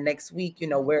Facebook. And then next week, you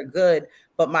know, we're good.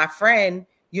 But my friend,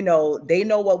 you know, they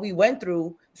know what we went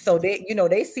through. So they, you know,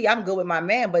 they see I'm good with my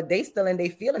man, but they still in their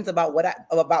feelings about what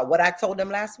I told them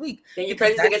last week. Then you're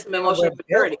trying to get some emotional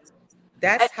maturity.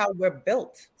 That's how we're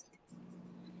built.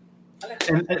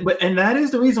 And that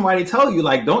is the reason why they tell you,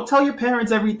 like, don't tell your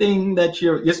parents everything that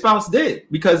your spouse did,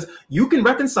 because you can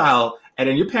reconcile, and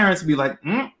then your parents be like,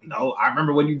 no, I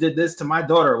remember when you did this to my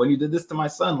daughter, when you did this to my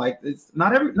son. Like, it's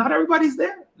not everybody's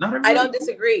there. I don't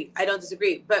disagree,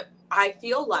 but I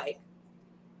feel like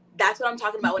that's what I'm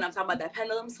talking about when I'm talking about that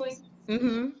pendulum swing.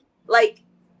 Mm-hmm. Like,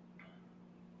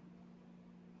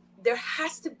 there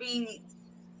has to be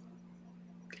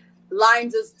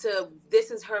lines as to this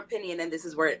is her opinion and this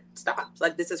is where it stops.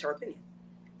 Like, this is her opinion.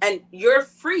 And you're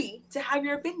free to have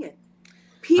your opinion.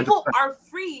 People 100%. Are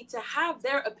free to have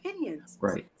their opinions.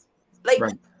 Right. Like,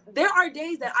 there are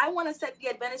days that I want to set the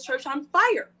Adventist church on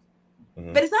fire.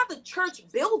 Mm-hmm. But it's not the church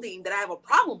building that I have a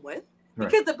problem with,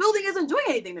 because the building isn't doing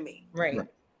anything to me.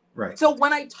 Right. So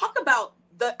when I talk about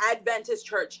the Adventist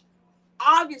church,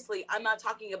 obviously I'm not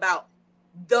talking about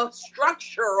the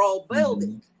structural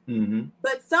building. Mm-hmm.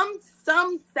 But some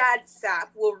sad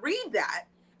sap will read that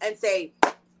and say,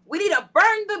 we need to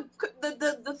burn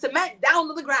the cement down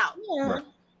to the ground. Yeah.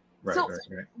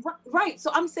 Right.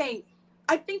 So I'm saying,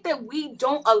 I think that we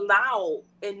don't allow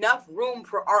enough room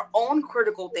for our own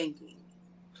critical thinking.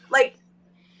 Like,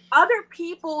 other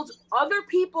people's,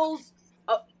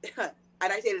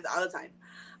 and I say this all the time,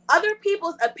 other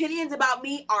people's opinions about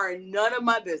me are none of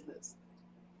my business.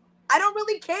 I don't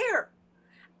really care.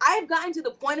 I've gotten to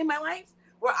the point in my life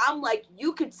where I'm like,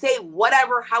 you could say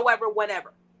whatever, however,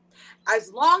 whenever.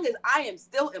 As long as I am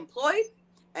still employed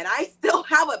and I still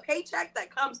have a paycheck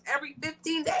that comes every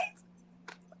 15 days,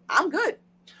 I'm good.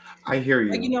 I hear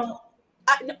you. You know,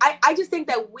 I just think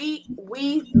that we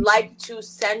like to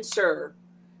censor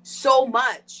so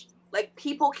much. Like,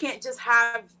 people can't just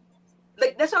have,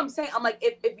 like, that's what I'm saying. I'm like,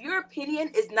 if your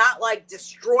opinion is not like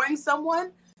destroying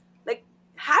someone, like,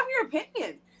 have your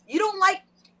opinion. You don't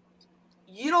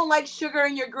like sugar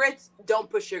in your grits, don't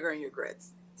put sugar in your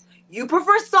grits. You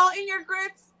prefer salt in your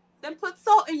grits, then put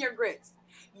salt in your grits.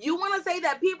 You want to say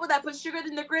that people that put sugar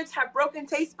in their grits have broken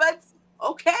taste buds?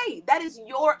 Okay, that is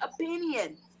your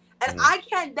opinion. And I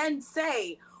can't then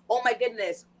say, oh my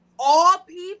goodness, all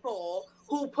people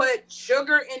who put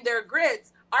sugar in their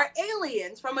grits are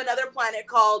aliens from another planet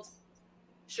called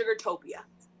Sugartopia.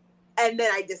 And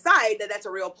then I decide that that's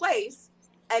a real place.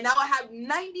 And now I have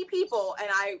 90 people and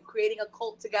I'm creating a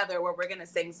cult together where we're going to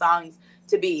sing songs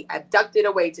to be abducted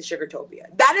away to Sugartopia.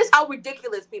 That is how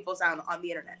ridiculous people sound on the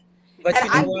internet. But and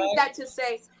I think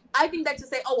that to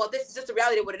say, oh, well, this is just the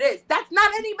reality of what it is. That's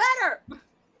not any better.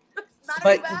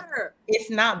 It's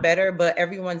not better, but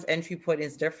everyone's entry point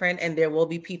is different. And there will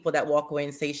be people that walk away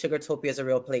and say Sugartopia is a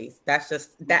real place. That's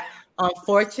just that.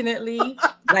 Unfortunately,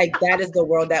 like, that is the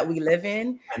world that we live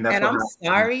in. And I'm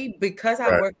sorry, because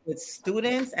I work with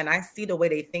students and I see the way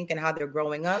they think and how they're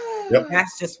growing up.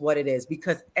 That's just what it is,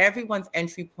 because everyone's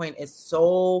entry point is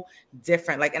so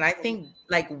different. Like, and I think,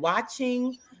 like,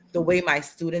 watching the way my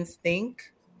students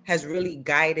think has really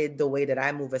guided the way that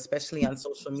I move, especially on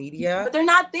social media. But they're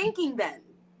not thinking then.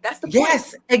 That's the point.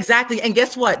 Yes, exactly. And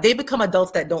guess what? They become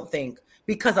adults that don't think,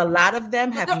 because a lot of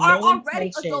them have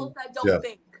already adults that don't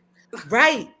think.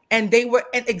 Right. And they were,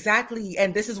 and exactly.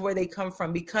 And this is where they come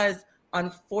from, because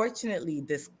unfortunately,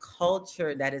 this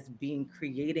culture that is being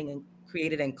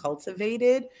created and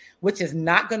cultivated, which is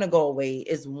not going to go away,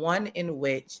 is one in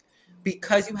which,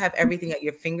 because you have everything at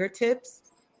your fingertips,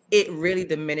 it really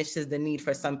diminishes the need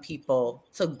for some people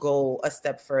to go a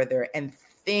step further and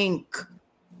think.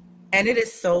 And it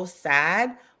is so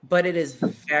sad, but it is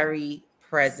very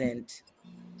present.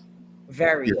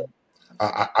 Very. Yeah.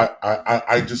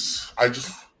 I'm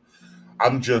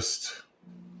just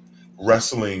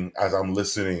wrestling as I'm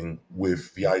listening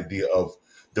with the idea of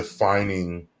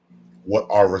defining what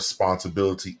our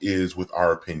responsibility is with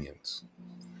our opinions.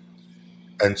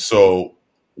 And so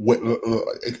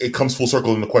it comes full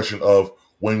circle in the question of,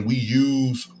 when we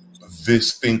use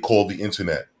this thing called the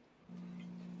internet,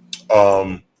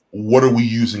 what are we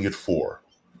using it for?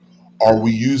 Are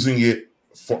we using it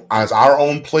for as our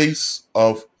own place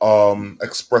of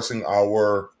expressing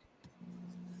our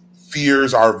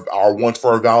fears, our wants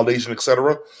for our validation,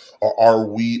 etc., or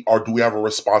do we have a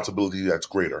responsibility that's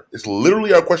greater? It's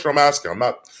literally a question I'm asking. I'm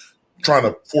not trying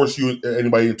to force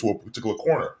anybody into a particular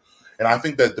corner. And I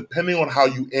think that depending on how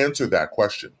you answer that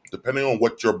question, depending on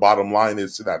what your bottom line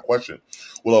is to that question,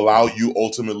 will allow you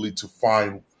ultimately to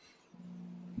find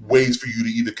ways for you to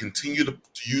either continue to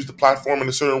use the platform in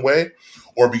a certain way,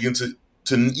 or begin to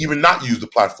even not use the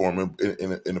platform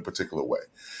in a particular way.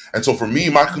 And so for me,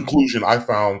 my conclusion I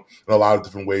found in a lot of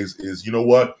different ways is, you know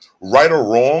what, right or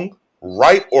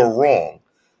wrong,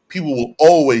 people will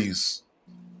always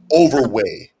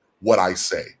overweigh what I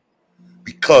say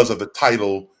because of the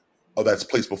title that's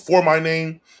placed before my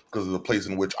name, because of the place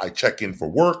in which I check in for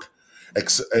work,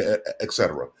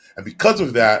 etc. And because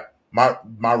of that,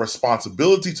 my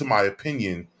responsibility to my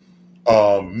opinion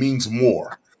means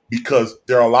more, because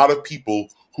there are a lot of people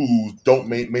who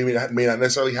may not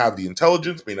necessarily have the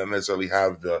intelligence, may not necessarily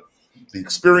have the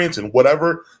experience and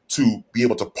whatever to be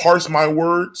able to parse my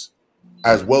words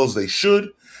as well as they should.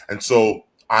 And so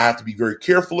I have to be very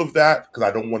careful of that, because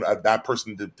I don't want that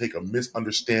person to take a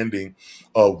misunderstanding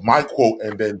of my quote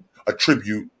and then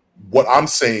attribute what I'm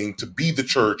saying to be the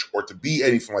church or to be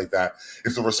anything like that.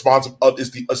 It's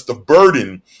the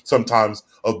burden sometimes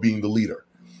of being the leader.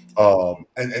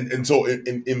 And so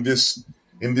in this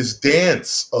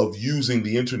dance of using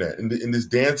the internet, in this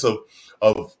dance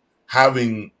of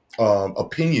having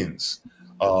opinions,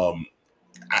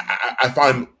 I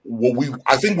find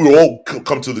I think we all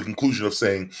come to the conclusion of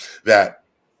saying that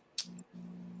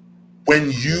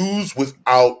when used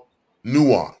without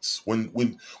nuance, when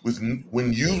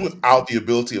used without the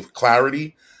ability of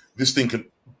clarity, this thing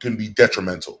can be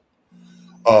detrimental.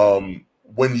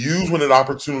 When used with an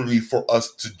opportunity for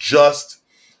us to just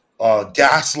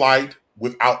gaslight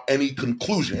without any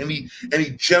conclusion, any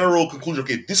general conclusion.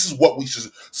 Okay, this is what we should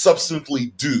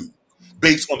substantively do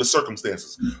based on the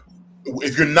circumstances.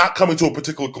 If you're not coming to a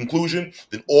particular conclusion,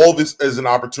 then all this is an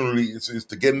opportunity is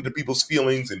to get into people's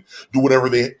feelings and do whatever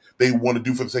they want to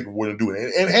do for the sake of what they're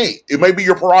doing. And hey, it may be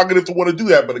your prerogative to want to do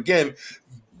that, but again,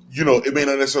 it may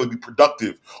not necessarily be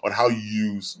productive on how you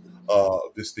use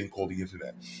this thing called the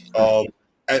internet.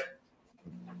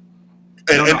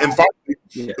 And finally,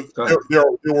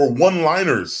 there were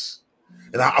one-liners,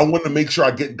 and I wanted to make sure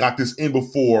I got this in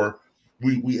before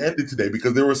we ended today,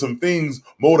 because there were some things,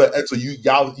 Moda, Etzel, you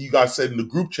guys said in the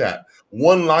group chat,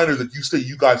 one-liners that you said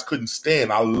you guys couldn't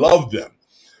stand. I love them.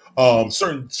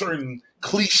 Certain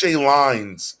cliche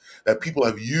lines that people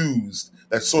have used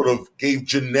that sort of gave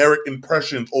generic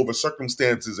impressions over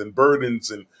circumstances and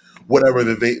burdens and whatever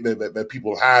that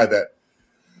people had, that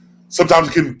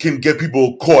sometimes can get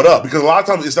people caught up, because a lot of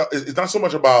times it's not so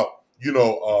much about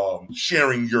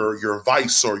sharing your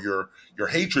vice or your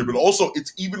hatred, but also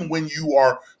it's even when you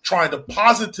are trying to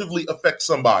positively affect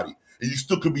somebody and you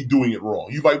still could be doing it wrong.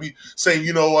 You might be saying,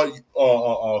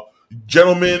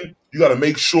 gentlemen, you got to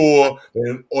make sure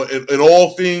in all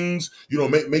things,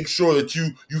 make sure that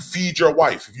you feed your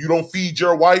wife. If you don't feed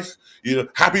your wife,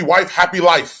 happy wife, happy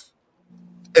life.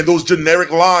 And those generic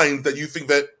lines that you think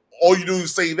that all you do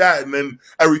is say that and then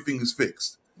everything is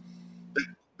fixed.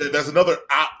 That's another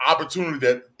opportunity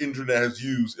that internet has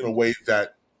used in a way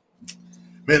that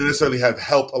may not necessarily have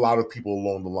helped a lot of people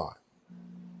along the line.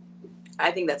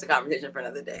 I think that's a conversation for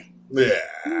another day. Yeah.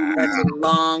 That's a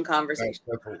long conversation.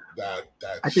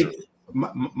 I think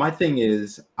my thing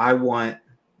is, I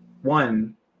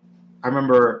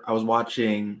remember I was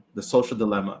watching The Social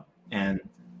Dilemma, and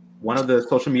one of the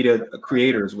social media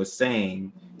creators was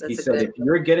saying, he said, if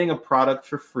you're getting a product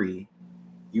for free,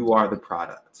 you are the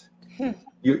product.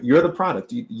 You're the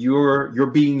product.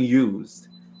 You're being used.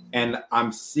 And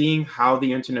I'm seeing how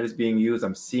the internet is being used.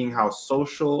 I'm seeing how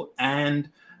social and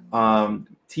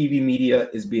TV media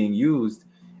is being used.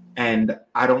 And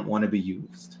I don't want to be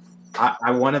used.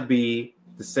 I want to be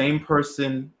the same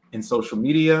person in social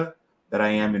media that I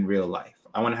am in real life.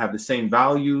 I want to have the same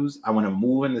values. I want to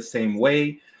move in the same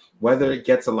way, whether it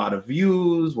gets a lot of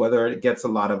views, whether it gets a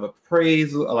lot of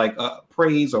praise,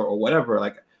 praise or whatever.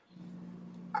 Like,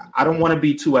 I don't want to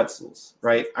be two Etzels,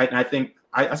 right? I think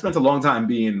I spent a long time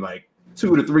being like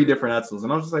 2 to 3 different Etzels,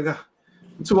 and I was just like,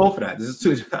 I'm too old for that. This is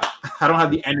too. I don't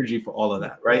have the energy for all of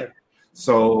that, right? Yeah.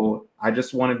 So I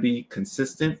just want to be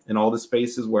consistent in all the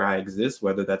spaces where I exist,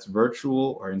 whether that's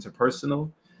virtual or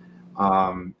interpersonal.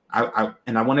 I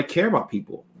want to care about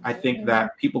people. I think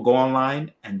that people go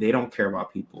online and they don't care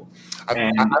about people.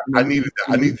 I need you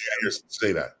to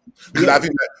say that, because I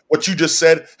think that what you just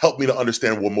said helped me to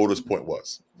understand what Moda's point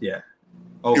was. Yeah,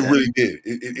 okay. It really did.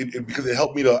 It because it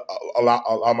helped me to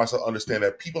allow myself to understand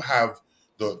that people have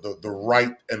the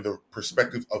right and the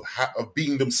perspective of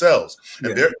being themselves,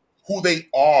 and they're who they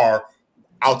are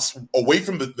away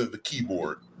from the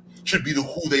keyboard should be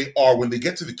who they are when they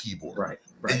get to the keyboard. Right.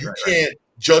 and you can't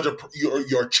judge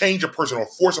or change a person or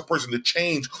force a person to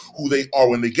change who they are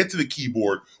when they get to the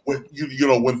keyboard. When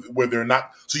when they're not,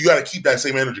 so you got to keep that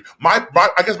same energy. I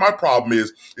guess my problem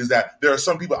is that there are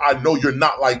some people I know you're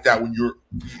not like that when you're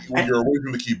away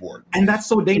from the keyboard, and that's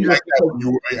so dangerous when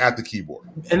you're at the keyboard.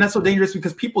 And that's so dangerous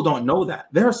because people don't know that.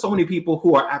 There are so many people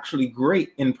who are actually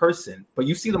great in person, but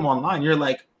you see them online, you're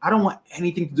like, I don't want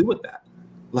anything to do with that.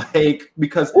 Like,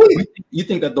 because you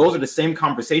think that those are the same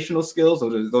conversational skills,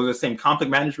 those are the same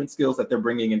conflict management skills that they're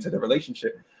bringing into the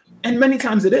relationship. And many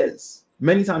times it is.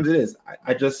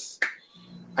 I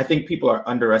think people are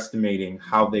underestimating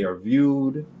how they are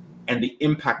viewed and the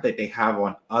impact that they have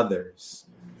on others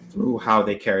through how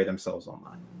they carry themselves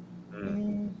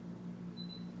online.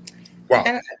 Wow.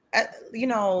 And,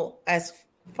 as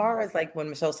far as like when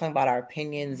Michelle's talking about our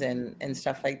opinions and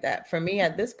stuff like that, for me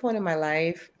at this point in my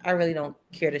life, I really don't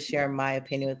care to share my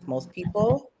opinion with most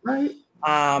people. Right.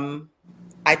 I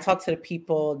talk to the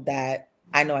people that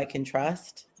I know I can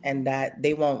trust and that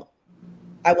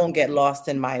I won't get lost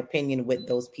in my opinion with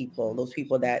those people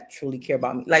that truly care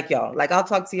about me. Like y'all, like I'll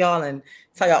talk to y'all and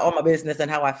tell y'all all my business and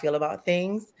how I feel about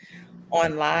things.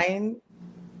 Online,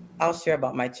 I'll share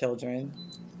about my children.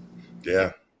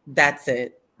 Yeah. That's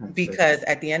it. Because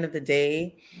at the end of the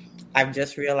day, I've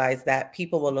just realized that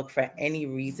people will look for any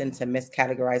reason to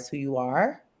miscategorize who you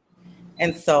are.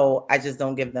 And so I just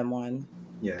don't give them one.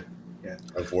 Yeah.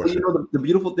 Unfortunately. Well, the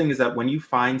beautiful thing is that when you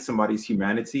find somebody's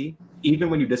humanity,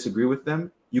 even when you disagree with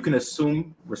them, you can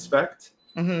assume respect.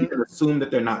 You can assume that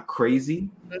they're not crazy.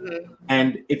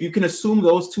 And if you can assume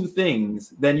those two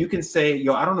things, then you can say,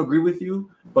 yo, I don't agree with you,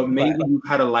 but maybe you've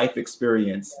had a life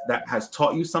experience that has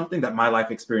taught you something that my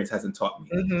life experience hasn't taught me.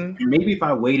 And maybe if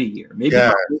I wait a year, maybe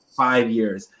if I wait 5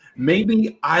 years,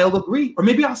 maybe I'll agree, or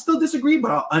maybe I'll still disagree,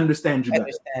 but I'll understand you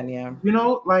better.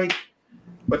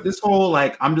 But this whole,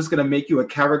 like, I'm just going to make you a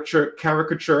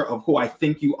caricature of who I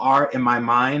think you are in my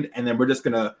mind, and then we're just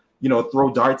going to,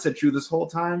 throw darts at you this whole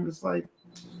time. It's like,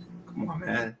 come on,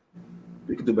 man.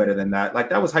 We could do better than that.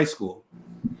 Like, that was high school.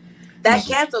 That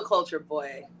cancel culture,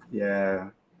 boy. Yeah.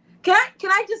 Can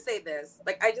I just say this?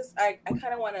 Like, I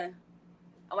kind of want to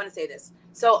say this.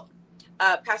 So,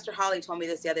 Pastor Holly told me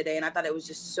this the other day, and I thought it was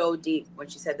just so deep when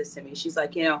she said this to me. She's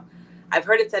like, I've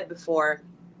heard it said before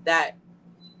that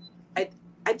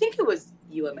I think it was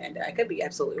you, Amanda. I could be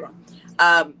absolutely wrong.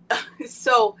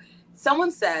 So someone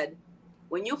said,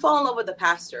 when you fall in love with a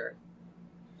pastor,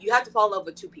 you have to fall in love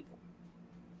with two people.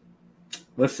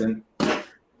 Listen,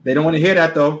 they don't want to hear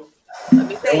that, though. Let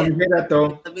me say it. Hear that,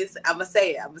 though. I'm going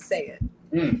to say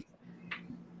it.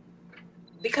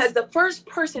 Because the first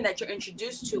person that you're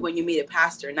introduced to when you meet a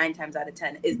pastor, 9 times out of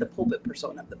 10, is the pulpit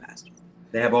persona of the pastor.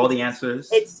 They have all the answers.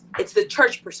 It's the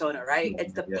church persona, right?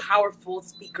 It's the powerful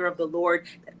speaker of the Lord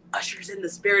that ushers in the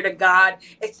Spirit of God.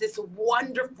 It's this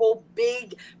wonderful,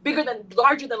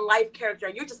 larger than life character.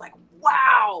 And you're just like,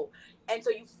 wow. And so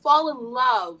you fall in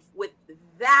love with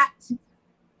that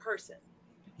person.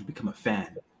 You become a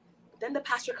fan. Then the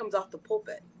pastor comes off the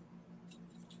pulpit.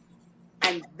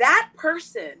 And that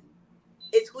person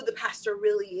is who the pastor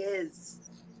really is.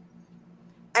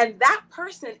 And that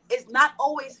person is not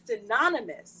always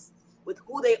synonymous with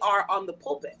who they are on the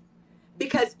pulpit,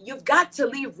 because you've got to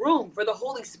leave room for the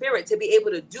Holy Spirit to be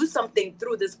able to do something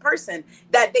through this person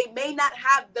that they may not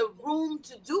have the room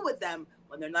to do with them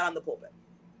when they're not on the pulpit.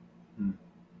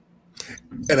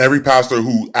 And every pastor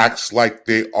who acts like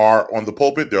they are on the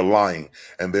pulpit, they're lying,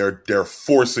 and they're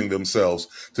forcing themselves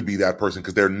to be that person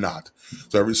because they're not.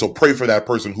 So pray for that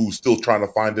person who's still trying to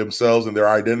find themselves and their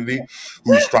identity,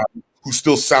 who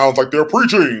still sounds like they're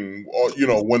preaching. Or,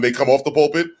 when they come off the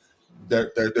pulpit,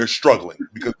 they're struggling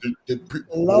because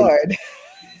Lord,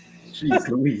 jeez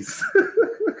Louise.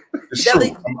 It's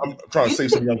true. I'm trying to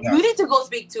save some young people. You need to go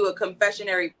speak to a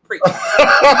confessionary preacher.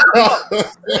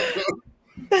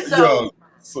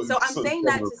 So I'm saying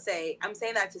that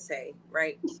to say,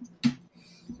 right?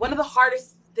 One of the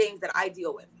hardest things that I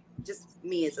deal with, just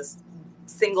me as a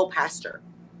single pastor,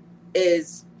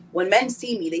 is when men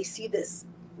see me, they see this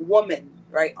woman,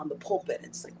 right, on the pulpit.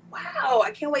 It's like, wow,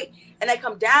 I can't wait. And I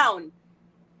come down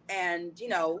and,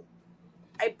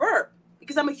 I burp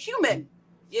because I'm a human.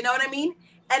 You know what I mean?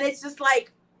 And it's just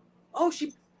like, oh,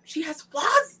 she has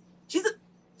flaws. She's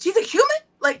a human?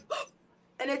 Like,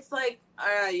 and it's like,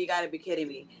 you gotta be kidding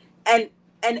me. And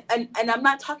I'm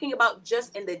not talking about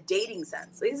just in the dating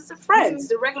sense. These are friends,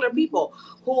 the regular people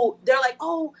who they're like,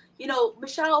 oh,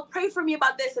 Michelle, pray for me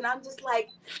about this. And I'm just like,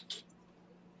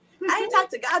 I ain't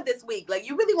talked to God this week. Like,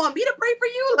 you really want me to pray for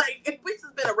you? Like, which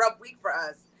has been a rough week for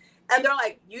us. And they're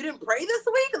like, you didn't pray this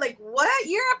week? Like, what?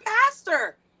 You're a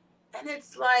pastor. And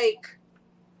it's like,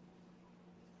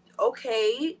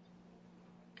 okay,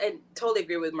 and totally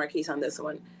agree with Marquise on this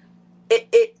one.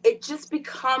 It just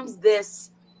becomes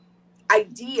this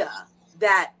idea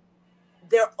that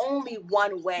there's only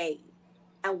one way.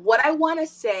 And what I want to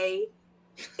say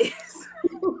is,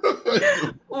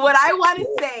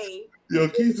 Yo,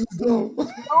 Keith is dumb.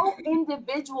 No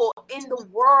individual in the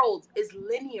world is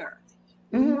linear.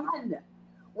 None.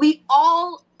 We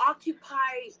all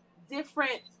occupy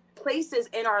different places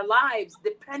in our lives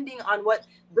depending on what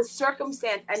the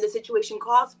circumstance and the situation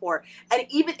calls for. And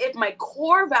even if my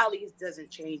core values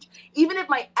doesn't change, even if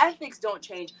my ethics don't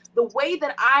change, the way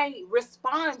that I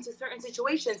respond to certain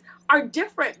situations are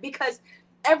different because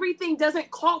everything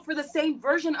doesn't call for the same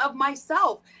version of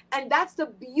myself. And that's the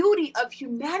beauty of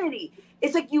humanity.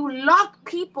 It's like you lock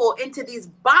people into these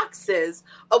boxes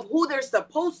of who they're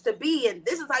supposed to be. And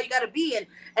this is how you got to be.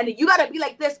 And you got to be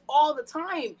like this all the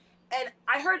time. And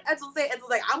I heard Edsel say, Edsel's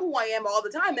like, I'm who I am all the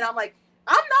time. And I'm like,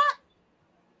 I'm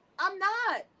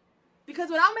not. Because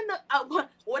when I'm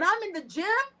in the gym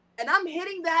and I'm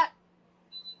hitting that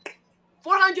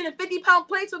 450-pound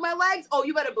plates with my legs, oh,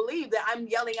 you better believe that I'm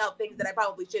yelling out things that I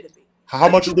probably shouldn't be. How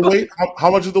much is the weight? How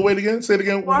much is the weight again? Say it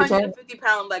again.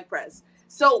 450-pound leg press.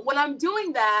 So when I'm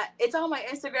doing that, it's on my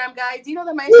Instagram, guys. Do you know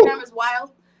that my Instagram is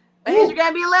wild? My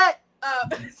Instagram be lit.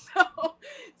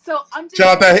 So I'm just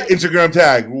shout out that Instagram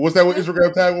tag. What's that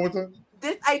Instagram tag? One more time.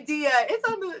 This idea, it's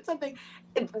on something.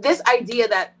 This idea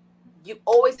that you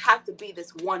always have to be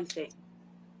this one thing.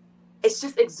 It's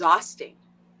just exhausting.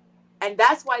 And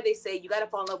that's why they say you got to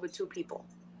fall in love with two people.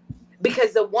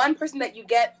 Because the one person that you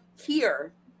get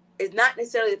here is not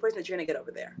necessarily the person that you're going to get over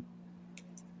there.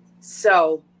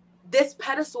 So this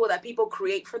pedestal that people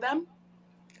create for them,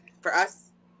 for us,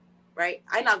 right?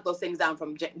 I knocked those things down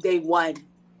from day one.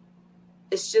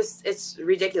 It's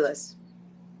ridiculous.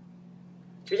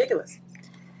 It's ridiculous.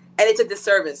 And it's a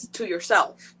disservice to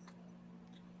yourself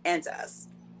and to us.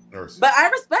 But I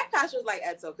respect pastors like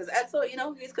Edsel because Edsel,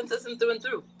 he's consistent through and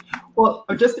through. Well,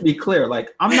 just to be clear,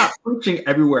 like I'm not preaching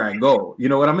everywhere I go.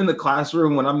 When I'm in the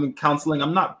classroom, when I'm in counseling,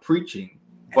 I'm not preaching.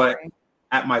 But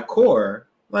at my core,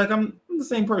 like I'm the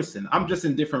same person. I'm just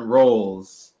in different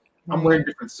roles. I'm wearing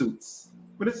different suits.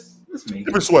 But it's me.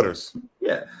 Different sweaters.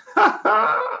 Yeah.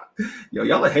 Yo,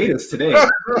 y'all are haters today. It's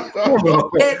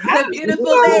a beautiful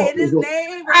day in his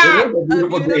neighborhood.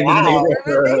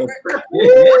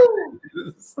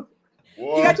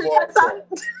 You got your text on?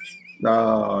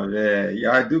 Oh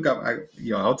yeah, I do got.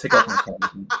 I'll take off my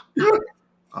phone.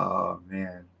 Oh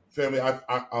man, family,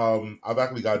 I've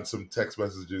actually gotten some text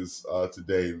messages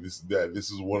today.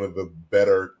 This is one of the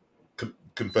better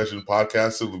confession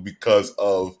podcasts simply because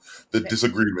of the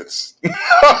disagreements.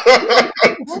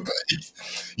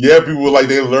 Yeah, people were like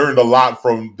they learned a lot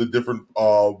from the different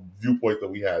viewpoint that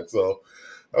we had. So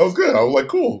that was good. I was like,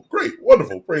 cool, great,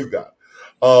 wonderful, praise God.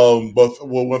 But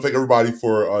we'll want to thank everybody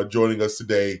for joining us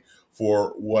today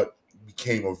for what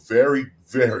became a very,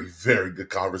 very, very good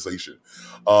conversation.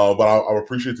 But I'm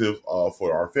appreciative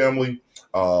for our family,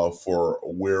 for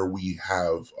where we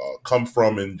have come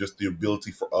from, and just the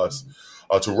ability for us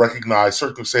to recognize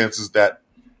circumstances that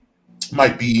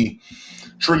might be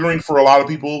triggering for a lot of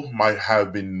people, might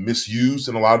have been misused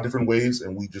in a lot of different ways,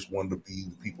 and we just wanted to be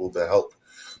the people to help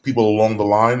people along the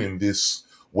line in this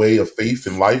way of faith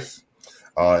and life.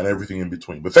 And everything in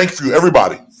between. But thank you,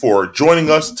 everybody, for joining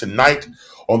us tonight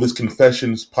on this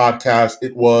Confessions podcast.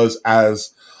 It was,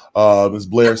 as Ms.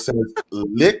 Blair says,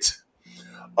 lit,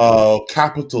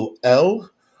 capital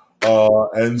L.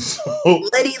 And so...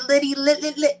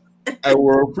 lit. And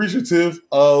we're appreciative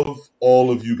of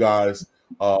all of you guys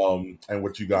and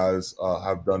what you guys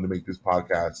have done to make this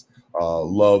podcast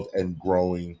loved and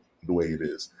growing the way it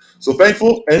is. So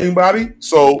thankful, anybody.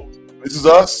 So this is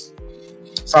us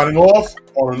signing off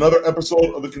on another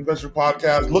episode of the Confession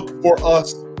Podcast. Look for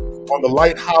us on the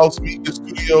Lighthouse Media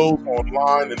Studios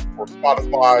online and for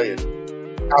Spotify and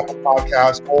Apple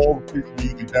Podcasts. All the places where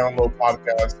you can download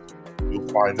podcasts, you'll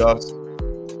find us.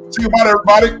 See you, bye,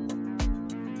 everybody.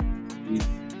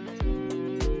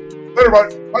 Bye,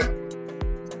 everybody. Bye.